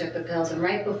moment where you took the pills and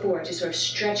right before to sort of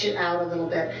stretch it out a little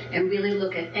bit and really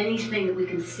look at anything that we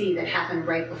can see that happened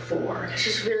right before. It's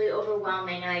just really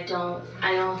overwhelming, and I don't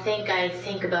think I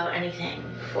think about anything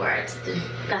before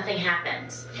nothing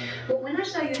happens. Well, when I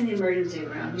saw you in the emergency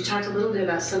room, you talked a little bit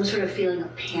about some sort of feeling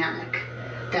of panic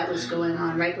that was going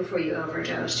on right before you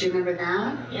overdosed. Do you remember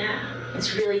that? Yeah. I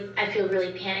feel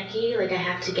really panicky, like I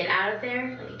have to get out of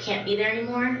there, like I can't be there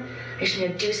anymore. I just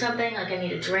need to do something, like I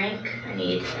need a drink, I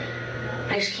need to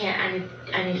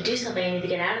do something, I need to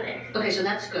get out of there. Okay, so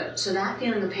that's good. So that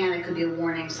feeling of panic could be a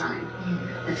warning sign.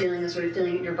 Mm-hmm. The feeling of sort of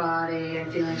feeling it in your body and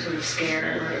feeling sort of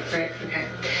scared, right? Okay.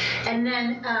 And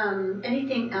then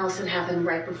anything else that happened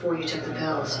right before you took the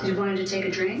pills? You wanted to take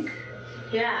a drink?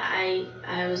 Yeah,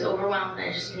 I was overwhelmed.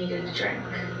 I just needed a drink.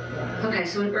 Okay,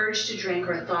 so an urge to drink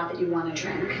or a thought that you want to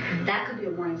drink, that could be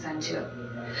a warning sign too.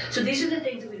 So these are the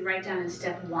things that we write down in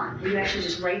step 1. You actually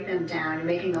just write them down. You're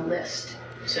making a list.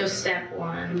 So step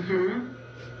 1.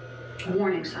 Mm-hmm.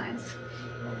 Warning signs.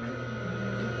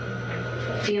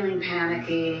 Feeling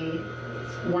panicky,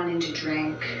 wanting to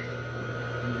drink.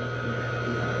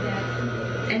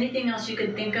 Anything else you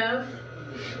can think of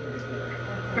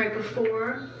right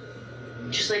before?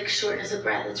 Just like shortness of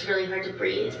breath. It's really hard to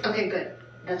breathe. Okay, good.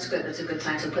 That's good. That's a good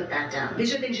sign. So put that down.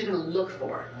 These are things you're going to look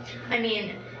for. I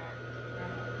mean,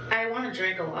 I want to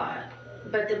drink a lot,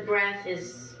 but the breath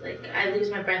is like, I lose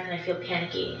my breath and I feel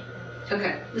panicky.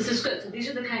 Okay, this is good. So these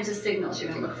are the kinds of signals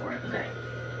you're going to look for. Okay.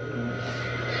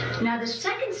 Now the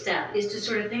second step is to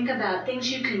sort of think about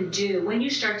things you can do when you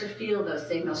start to feel those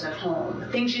signals at home.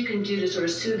 Things you can do to sort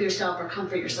of soothe yourself or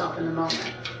comfort yourself in the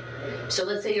moment. So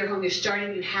let's say you're home,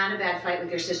 you had a bad fight with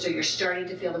your sister, you're starting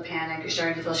to feel the panic, you're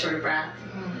starting to feel short of breath.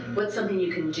 What's something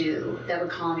you can do that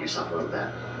would calm yourself a little bit?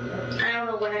 I don't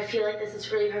know, when I feel like this,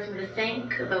 it's really hard for me to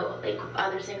think about like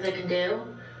other things I can do.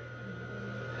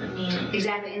 I mean...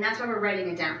 Exactly, and that's why we're writing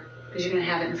it down, because you're going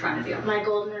to have it in front of you. My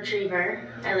golden retriever.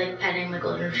 I like petting my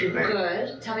golden retriever.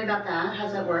 Good. Tell me about that.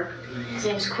 How's that work? His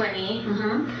name's Quinny.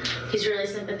 He's really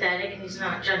sympathetic and he's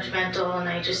not judgmental, and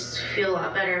I just feel a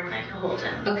lot better when I can hold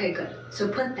him. Okay, good. So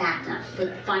put that down.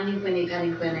 Put finding Quinny,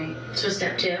 petting Quinny. So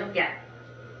step 2? Yeah.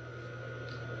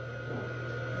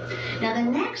 Now the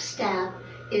next step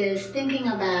is thinking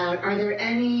about, are there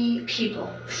any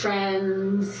people,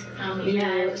 friends,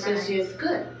 associates,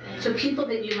 good. So people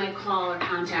that you might call or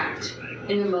contact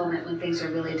in a moment when things are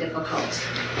really difficult.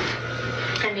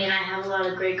 I mean, I have a lot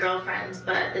of great girlfriends,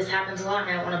 but this happens a lot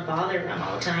and I don't want to bother them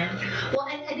all the time. Well,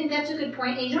 I think that's a good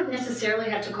point. And you don't necessarily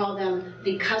have to call them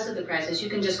because of the crisis. You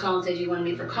can just call and say, do you want to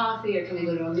meet for coffee or can we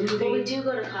go to a movie? Well, we do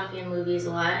go to coffee and movies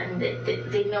a lot, and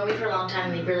they've known me for a long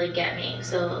time and they really get me.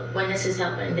 So when this is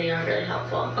helping, they are really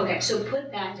helpful. Okay, so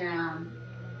put that down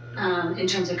in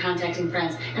terms of contacting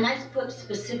friends. And I put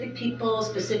specific people,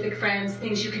 specific friends,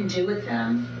 things you can do with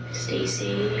them.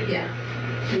 Stacy. Yeah.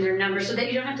 And their numbers, so that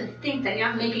you don't have to think that you're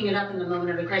not making it up in the moment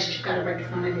of a crisis. You've got it right in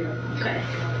front of you. Okay.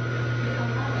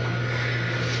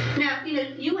 Now,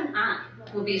 you and I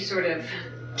will be sort of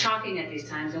talking at these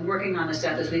times and working on this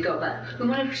stuff as we go, but we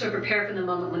want to sort of prepare for the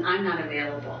moment when I'm not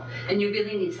available, and you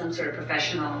really need some sort of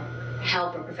professional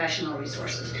help or professional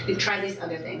resources. You've tried these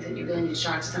other things and you really need to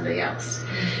talk to somebody else.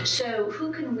 So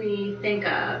who can we think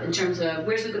of in terms of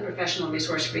where's a good professional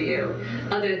resource for you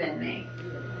other than me?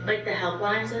 Like the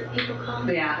helplines that people call?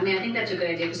 Yeah, I mean, I think that's a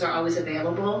good idea because they're always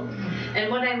available.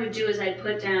 And what I would do is I'd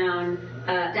put down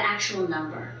the actual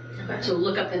number. Okay. So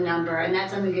look up the number, and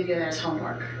that's, I'm going to give you that as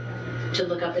homework. To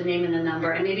look up the name and the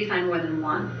number, and maybe find more than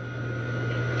one.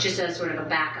 Just as sort of a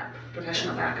backup,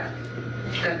 professional backup.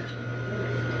 Good.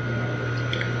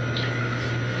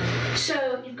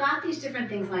 So you've got these different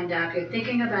things lined up. You're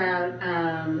thinking about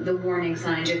the warning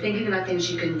signs. You're thinking about things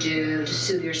you can do to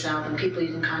soothe yourself and people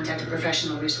you can contact and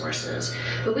professional resources.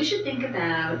 But we should think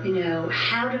about,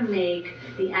 how to make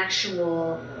the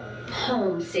actual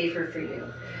home safer for you.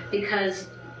 Because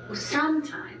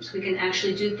sometimes we can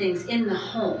actually do things in the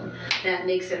home that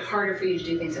makes it harder for you to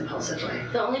do things impulsively.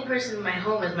 The only person in my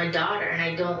home is my daughter, and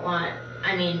I don't want,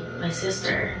 my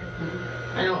sister.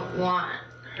 I don't want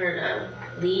her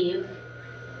to leave.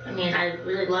 I mean, I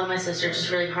really love my sister. It's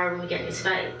just really hard when we get in these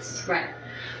fights. Right.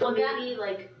 Well, maybe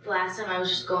like the last time I was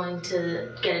just going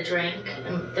to get a drink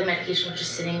and the medication was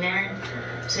just sitting there.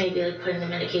 So maybe like putting the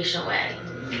medication away.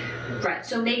 Right.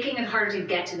 So making it harder to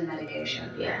get to the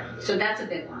medication. Yeah. So that's a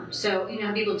big one. So you know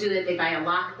how people do that? They buy a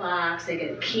lockbox, they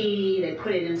get a key, they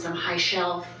put it in some high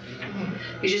shelf.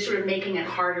 You're just sort of making it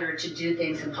harder to do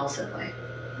things impulsively.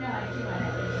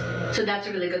 So that's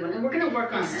a really good one. And we're going to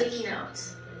work on this. Sticky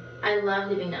notes. I love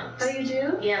leaving notes. Oh, you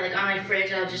do? Yeah, like on my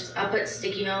fridge, I'll put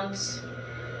sticky notes,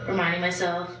 reminding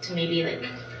myself to maybe like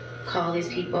call these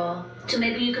people. So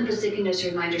maybe you can put sticky notes to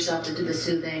remind yourself to do the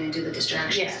soothing and do the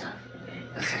distraction stuff.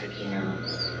 Okay. Sticky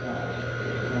notes.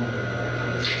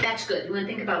 That's good. You want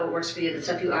to think about what works for you, the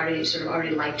stuff you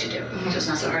already like to do. So it's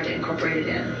not so hard to incorporate it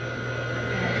in.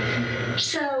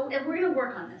 So, and we're going to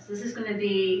work on this. This is going to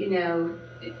be,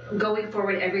 going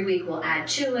forward every week. We'll add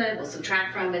to it, we'll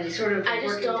subtract from it. It's sort of I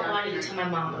just don't want to tell my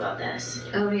mom about this.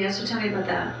 Oh, yeah, so tell me about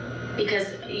that. Because,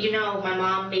 my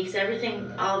mom makes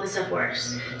all this stuff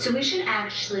worse. So we should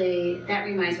actually, that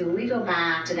reminds me, when we go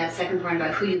back to that second part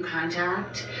about who you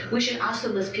contact, we should also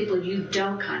list people you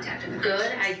don't contact in the crisis.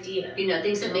 Good idea.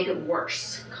 Things that make it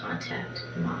worse. Contact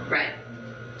mom. Right.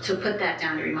 So put that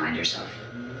down to remind yourself.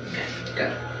 Okay,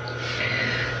 good.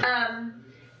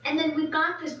 And then we've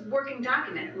got this working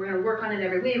document. We're going to work on it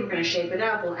every week. We're going to shape it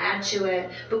up. We'll add to it.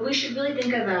 But we should really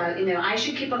think about, I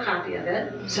should keep a copy of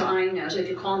it, so I know. So if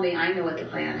you call me, I know what the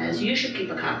plan is. You should keep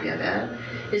a copy of it.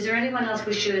 Is there anyone else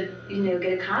we should,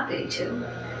 get a copy to?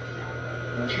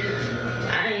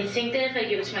 I think that if I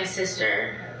give it to my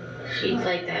sister, she'd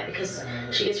like that, because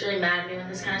she gets really mad at me when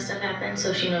this kind of stuff happens,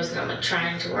 so she knows that I'm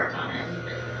trying to work on it.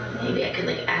 Maybe I could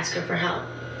ask her for help.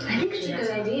 I think it's a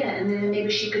good idea, and then maybe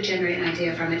she could generate an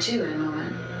idea from it too in a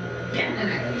moment. Yeah.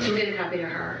 Okay, so we'll get a copy to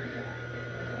her.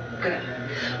 Good.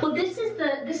 Well, this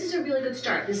is a really good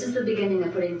start. This is the beginning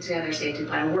of putting together a safety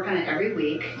plan. We'll work on it every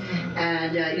week,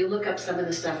 and you look up some of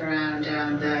the stuff around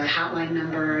the hotline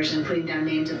numbers and putting down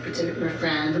names of particular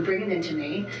friends and bring it in to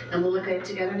me, and we'll look at it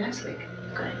together next week.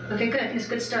 Good. Okay, good. It's a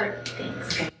good start.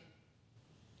 Thanks. Okay.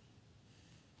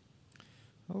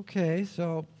 Okay,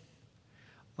 so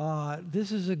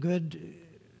this is a good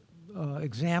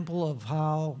example of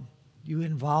how you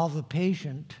involve the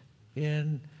patient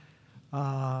in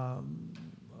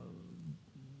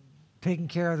taking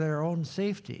care of their own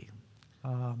safety.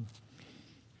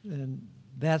 And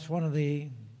that's one of the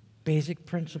basic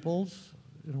principles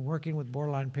in working with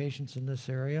borderline patients in this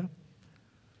area,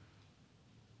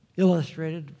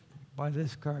 illustrated by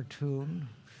this cartoon.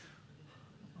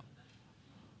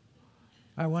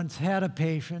 I once had a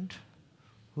patient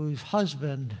whose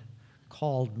husband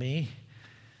called me.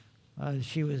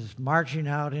 She was marching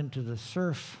out into the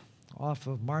surf off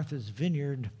of Martha's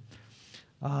Vineyard,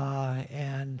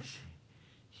 and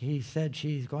he said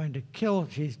she's going to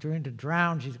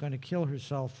drown, she's going to kill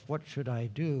herself. What should I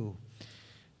do?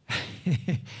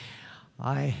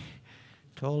 I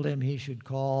told him he should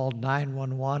call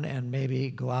 911 and maybe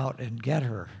go out and get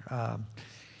her.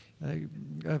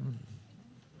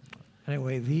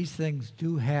 Anyway, these things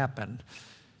do happen.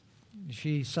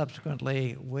 She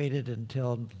subsequently waited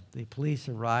until the police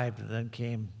arrived and then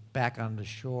came back on the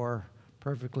shore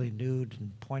perfectly nude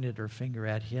and pointed her finger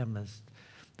at him as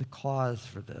the cause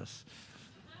for this.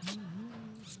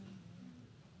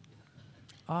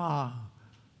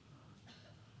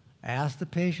 Ask the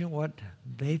patient what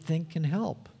they think can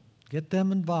help. Get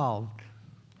them involved.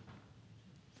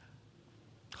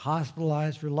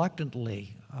 Hospitalized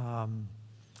reluctantly.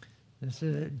 This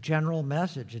is a general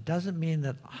message. It doesn't mean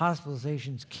that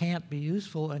hospitalizations can't be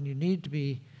useful, and you need to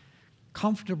be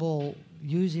comfortable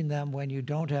using them when you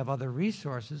don't have other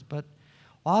resources, but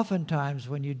oftentimes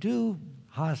when you do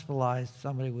hospitalize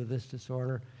somebody with this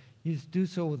disorder, you do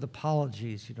so with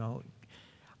apologies.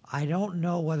 I don't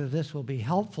know whether this will be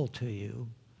helpful to you.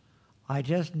 I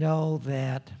just know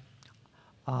that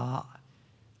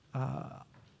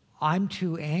I'm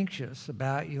too anxious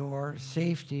about your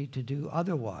safety to do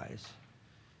otherwise.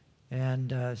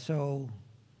 And so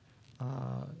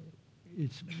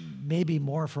it's maybe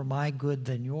more for my good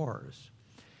than yours.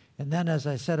 And then, as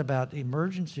I said about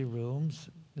emergency rooms,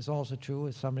 it's also true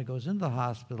if somebody goes into the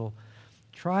hospital,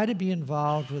 try to be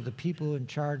involved with the people in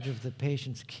charge of the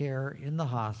patient's care in the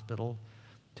hospital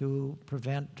to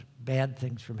prevent bad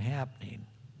things from happening.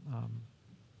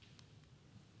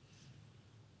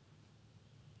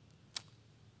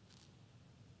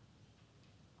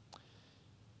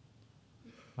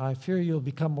 I fear you'll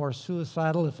become more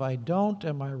suicidal if I don't.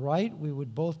 Am I right? We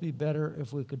would both be better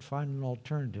if we could find an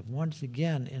alternative. Once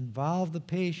again, involve the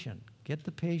patient. Get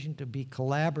the patient to be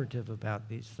collaborative about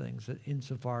these things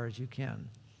insofar as you can.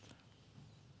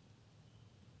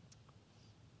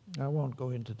 I won't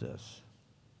go into this.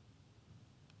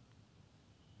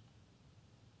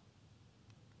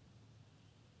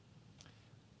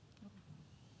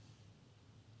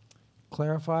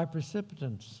 Clarify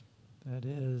precipitants. That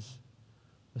is,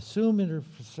 assume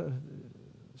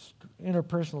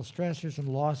interpersonal stressors and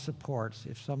loss supports.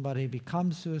 If somebody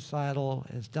becomes suicidal,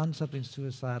 has done something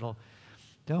suicidal,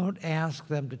 don't ask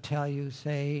them to tell you,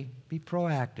 say, be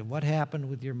proactive. What happened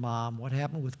with your mom? What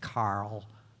happened with Carl?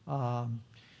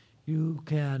 You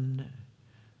can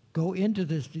go into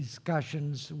these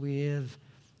discussions with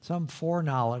some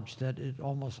foreknowledge that it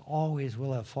almost always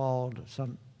will have followed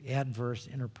some adverse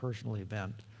interpersonal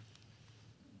event.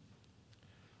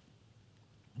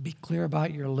 Be clear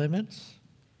about your limits.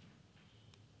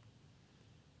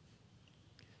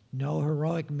 No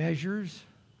heroic measures.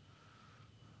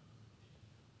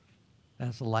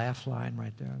 That's a laugh line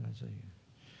right there.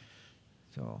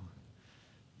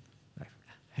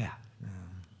 Yeah.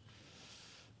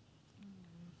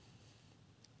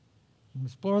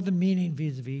 Explore the meaning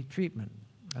vis-a-vis treatment.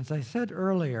 As I said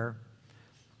earlier,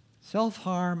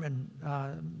 self-harm and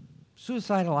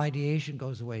suicidal ideation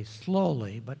goes away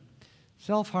slowly, but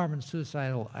self-harm and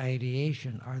suicidal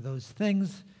ideation are those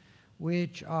things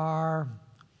which are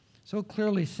so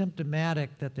clearly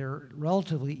symptomatic that they're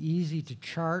relatively easy to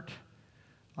chart,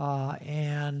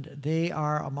 and they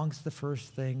are amongst the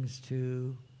first things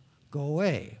to go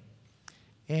away.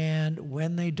 And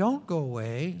when they don't go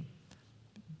away,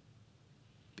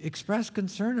 express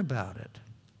concern about it.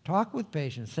 Talk with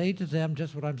patients. Say to them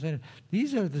just what I'm saying.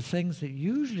 These are the things that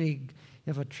usually,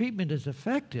 if a treatment is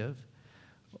effective,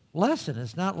 lessen.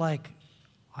 It's not like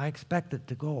I expect it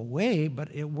to go away,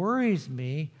 but it worries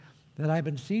me that I've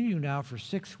been seeing you now for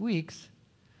 6 weeks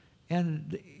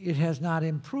and it has not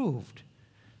improved.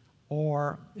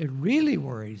 Or it really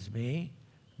worries me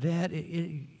that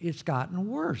it's gotten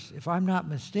worse. If I'm not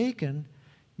mistaken,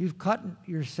 you've cut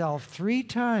yourself 3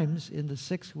 times in the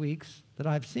 6 weeks that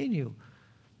I've seen you.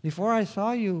 Before I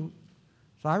saw you,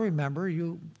 as I remember,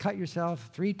 you cut yourself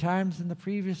 3 times in the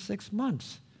previous 6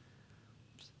 months.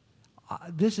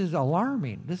 This is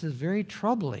alarming. This is very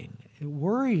troubling. It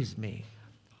worries me.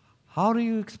 How do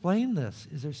you explain this?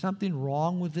 Is there something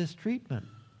wrong with this treatment?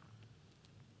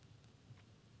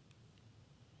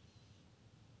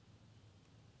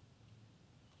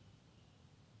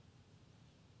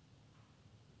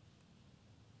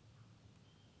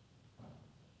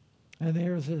 And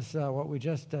there's this, what we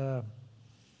just, and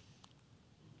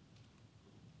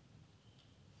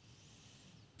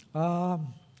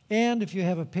if you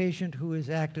have a patient who is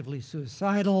actively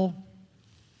suicidal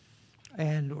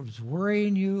and is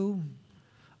worrying you,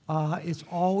 it's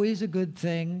always a good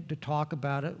thing to talk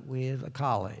about it with a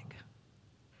colleague.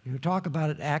 You talk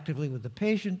about it actively with the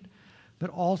patient,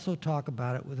 but also talk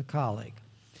about it with a colleague.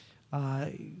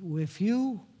 If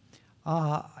you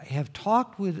have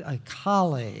talked with a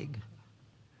colleague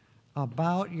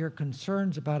about your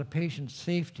concerns about a patient's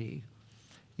safety,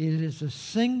 it is the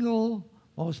single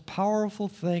most powerful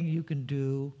thing you can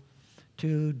do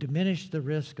to diminish the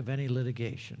risk of any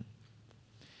litigation.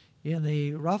 In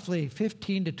the roughly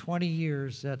 15 to 20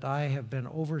 years that I have been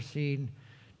overseeing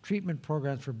treatment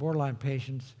programs for borderline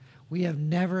patients, we have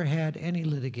never had any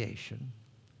litigation.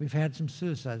 We've had some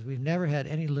suicides. We've never had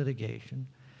any litigation.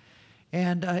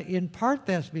 And in part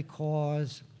that's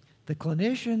because the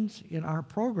clinicians in our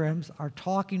programs are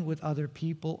talking with other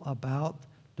people about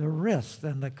the risks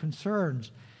and the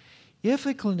concerns. If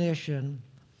a clinician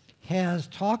has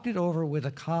talked it over with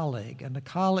a colleague, and the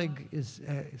colleague is,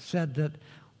 said that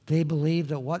they believe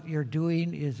that what you're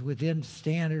doing is within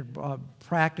standard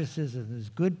practices and is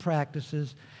good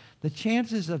practices, the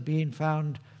chances of being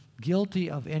found guilty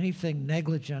of anything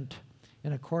negligent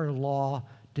in a court of law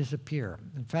disappear.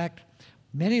 In fact,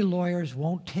 many lawyers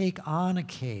won't take on a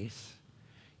case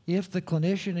if the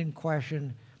clinician in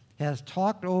question has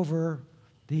talked over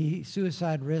the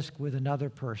suicide risk with another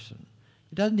person.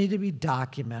 It doesn't need to be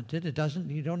documented.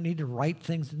 You don't need to write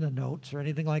things in the notes or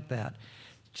anything like that.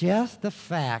 Just the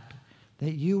fact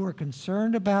that you were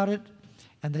concerned about it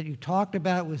and that you talked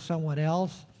about it with someone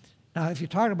else. Now, if you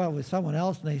talked about it with someone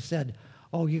else and they said,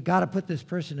 oh, you got to put this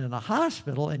person in a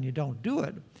hospital and you don't do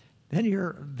it, then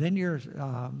you're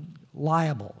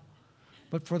liable.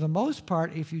 But for the most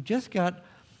part, if you just got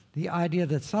the idea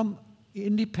that some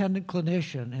independent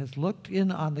clinician has looked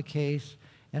in on the case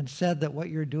and said that what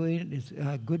you're doing is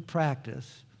good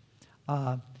practice,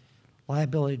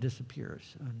 liability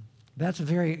disappears. And that's a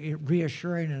very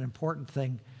reassuring and important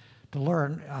thing to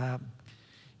learn.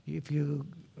 If you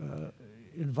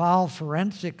involve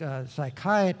forensic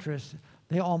psychiatrists,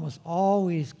 they almost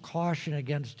always caution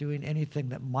against doing anything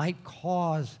that might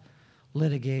cause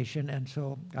litigation, and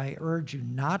so I urge you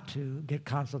not to get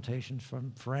consultations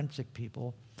from forensic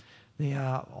people. They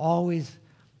always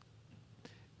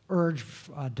urge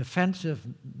defensive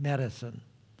medicine,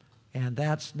 and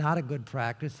that's not a good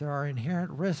practice. There are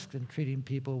inherent risks in treating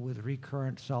people with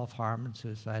recurrent self-harm and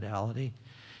suicidality,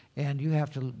 and you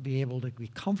have to be able to be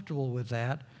comfortable with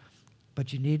that,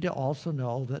 but you need to also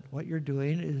know that what you're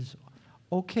doing is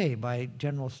okay by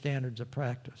general standards of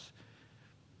practice.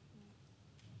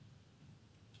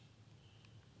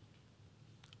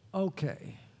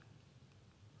 Okay.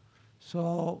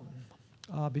 So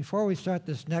before we start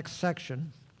this next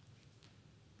section,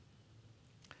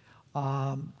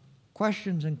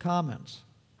 questions and comments?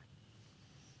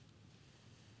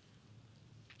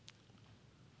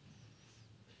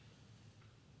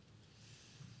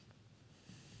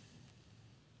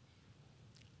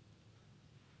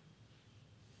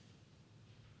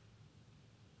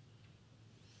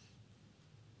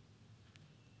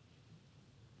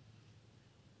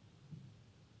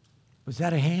 Was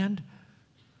that a hand?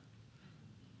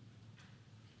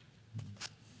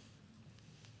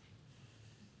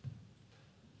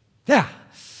 Yeah.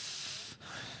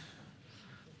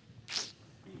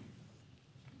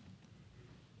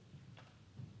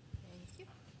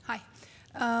 Hi.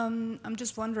 I'm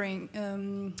just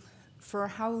wondering, for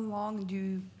how long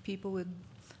do people with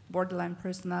borderline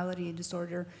personality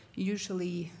disorder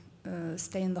usually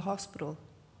stay in the hospital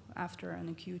after an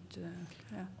acute?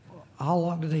 How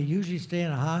long do they usually stay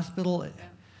in a hospital? Yeah.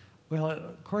 Well, it,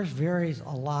 of course, varies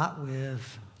a lot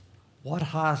with what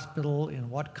hospital, in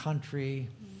what country,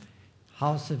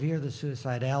 how severe the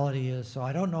suicidality is. So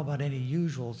I don't know about any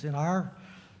usuals. In our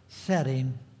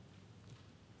setting,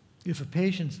 if a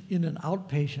patient's in an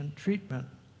outpatient treatment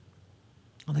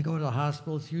and they go to the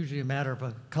hospital, it's usually a matter of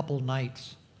a couple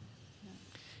nights.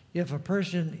 If a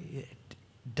person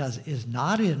is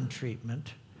not in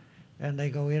treatment and they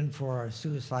go in for a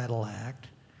suicidal act,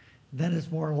 then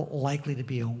it's more likely to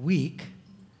be a week,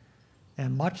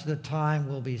 and much of the time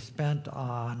will be spent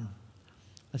on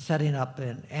setting up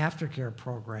an aftercare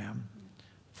program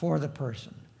for the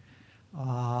person.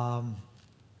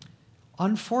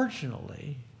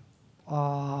 Unfortunately,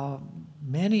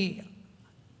 many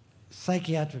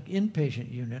psychiatric inpatient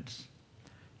units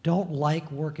don't like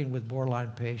working with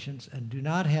borderline patients and do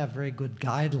not have very good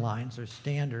guidelines or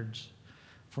standards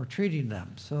for treating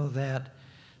them, so that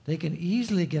they can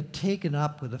easily get taken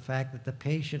up with the fact that the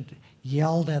patient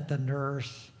yelled at the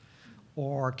nurse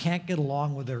or can't get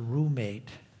along with their roommate.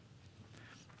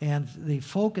 And the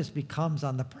focus becomes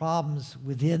on the problems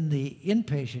within the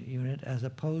inpatient unit as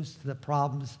opposed to the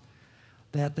problems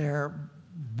that their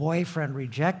boyfriend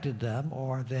rejected them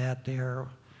or that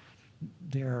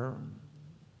their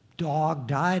dog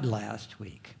died last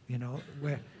week, you know,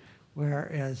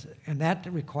 whereas, and that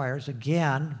requires,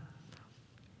 again,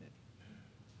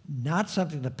 not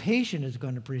something the patient is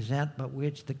going to present, but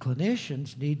which the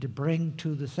clinicians need to bring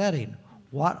to the setting.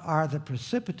 What are the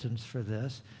precipitants for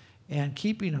this? And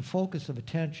keeping a focus of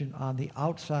attention on the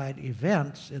outside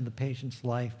events in the patient's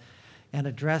life and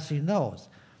addressing those.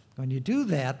 When you do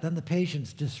that, then the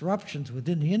patient's disruptions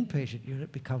within the inpatient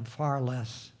unit become far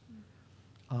less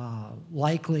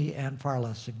likely and far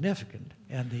less significant,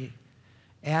 and the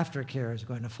aftercare is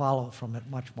going to follow from it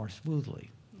much more smoothly.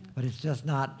 Yeah. But it's just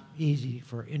not easy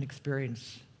for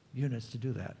inexperienced units to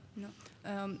do that. No.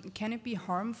 Can it be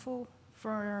harmful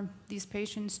for these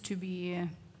patients to be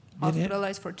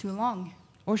hospitalized for too long?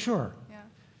 Oh, sure.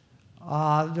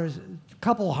 Yeah. There's a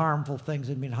couple harmful things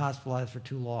in being hospitalized for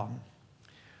too long.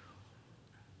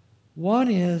 One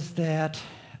is that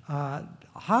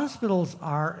hospitals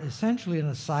are essentially an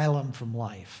asylum from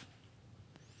life.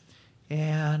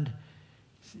 And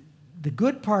the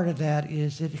good part of that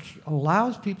is it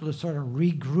allows people to sort of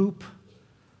regroup,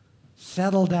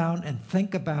 settle down, and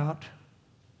think about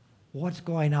what's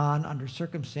going on under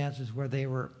circumstances where they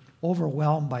were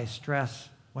overwhelmed by stress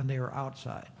when they were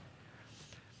outside.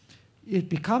 It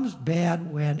becomes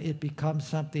bad when it becomes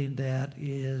something that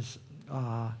is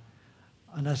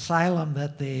an asylum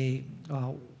that they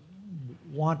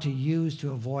want to use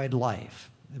to avoid life.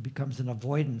 It becomes an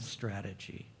avoidance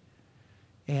strategy.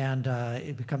 And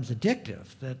it becomes addictive,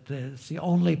 that it's the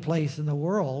only place in the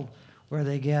world where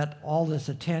they get all this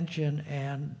attention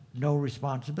and no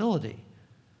responsibility.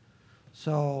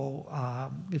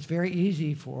 So it's very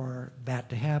easy for that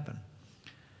to happen.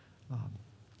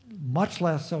 Much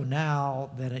less so now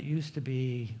than it used to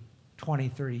be 20,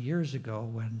 30 years ago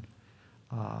when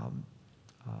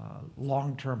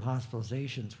long-term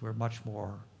hospitalizations were much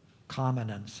more common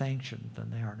and sanctioned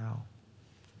than they are now.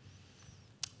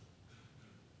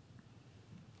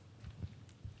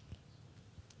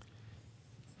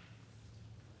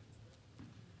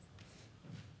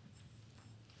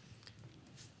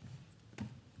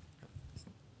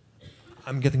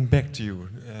 I'm getting back to you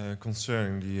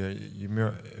concerning the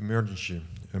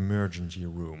emergency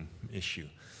room issue,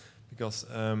 because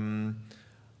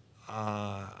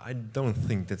I don't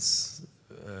think that's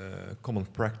common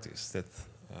practice that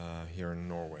here in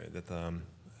Norway that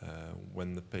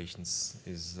when the patient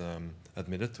is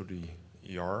admitted to the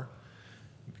ER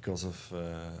because of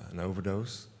an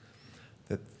overdose,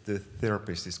 that the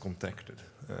therapist is contacted.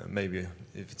 Maybe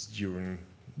if it's during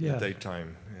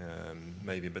daytime,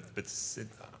 maybe, but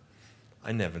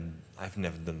I've never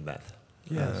done that.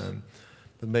 Yes.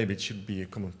 But maybe it should be a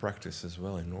common practice as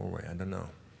well in Norway. I don't know.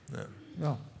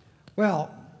 Yeah.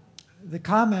 Well, the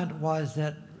comment was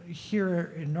that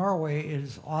here in Norway it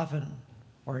is often,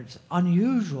 or it's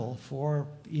unusual for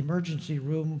emergency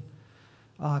room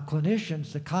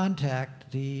clinicians to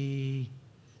contact the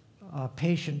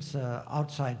patient's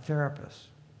outside therapist.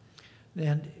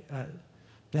 And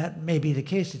that may be the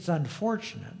case. It's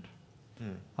unfortunate.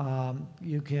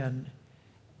 You can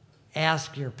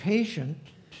ask your patient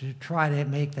to try to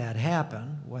make that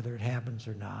happen, whether it happens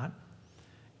or not.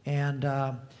 And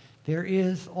there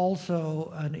is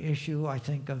also an issue, I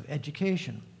think, of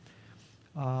education.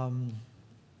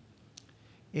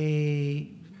 A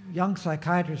young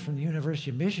psychiatrist from the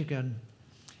University of Michigan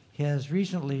has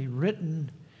recently written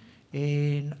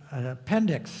an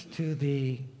appendix to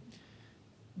the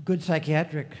Good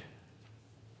Psychiatric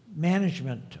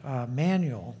Management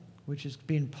Manual, which is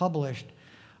being published,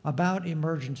 about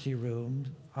emergency room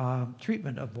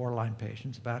treatment of borderline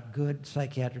patients, about good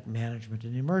psychiatric management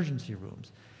in emergency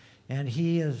rooms. And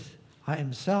he is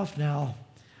himself now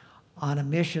on a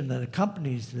mission that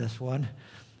accompanies this one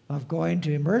of going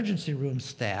to emergency room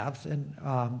staffs and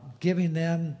giving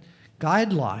them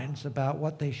guidelines about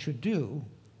what they should do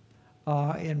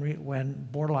when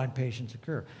borderline patients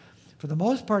occur. For the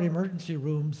most part, emergency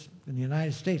rooms in the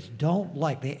United States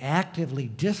they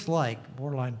actively dislike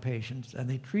borderline patients, and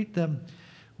they treat them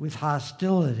with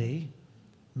hostility,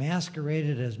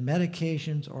 masqueraded as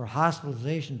medications or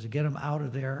hospitalizations to get them out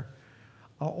of there,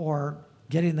 or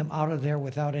getting them out of there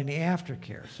without any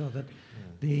aftercare, so that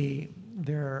the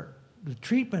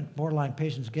treatment borderline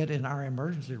patients get in our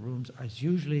emergency rooms is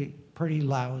usually pretty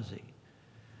lousy.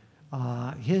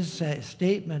 His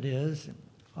statement is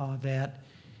that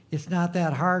it's not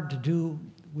that hard to do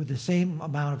with the same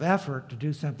amount of effort to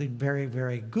do something very,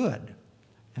 very good.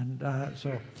 And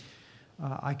so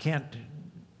I can't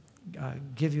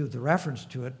give you the reference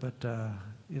to it, but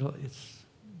it'll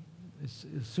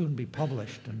soon be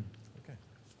published. And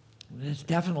it's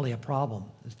definitely a problem.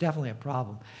 It's definitely a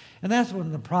problem. And that's one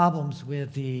of the problems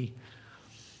with the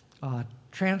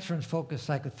transference-focused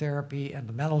psychotherapy and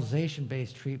the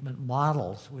mentalization-based treatment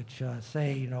models, which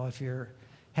say, you know, if you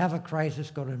have a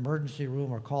crisis, go to an emergency room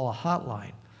or call a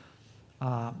hotline.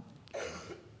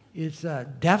 It's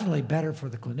definitely better for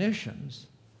the clinicians,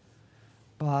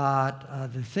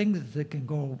 but the things that can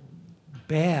go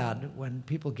bad when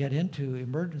people get into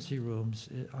emergency rooms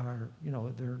are, you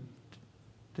know,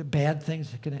 the bad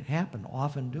things that can happen,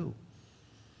 often do.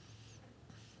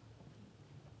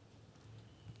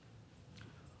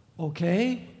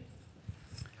 Okay,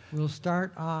 we'll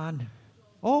start on,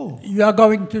 you are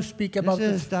going to speak about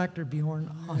this is Dr. Bjorn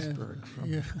Osberg.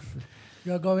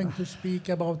 You are going to speak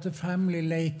about the family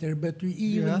later, but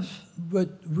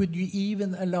would you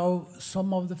even allow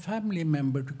some of the family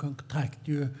members to contact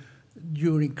you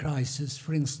during crisis,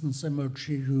 for instance,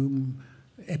 emergency room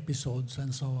episodes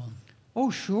and so on? Oh,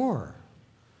 sure.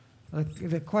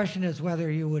 The question is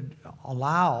whether you would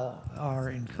allow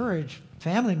or encourage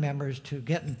family members to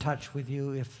get in touch with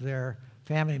you if their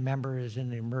family member is in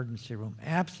the emergency room.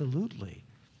 Absolutely.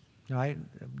 You know,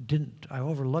 I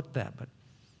overlooked that, but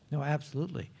no,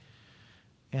 absolutely.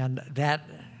 And that,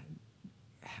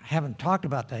 haven't talked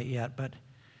about that yet, but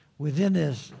within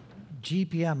this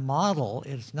GPM model,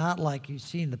 it's not like you've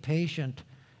seen the patient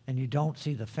and you don't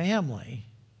see the family.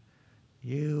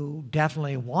 You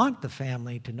definitely want the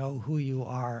family to know who you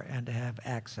are and to have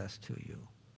access to you.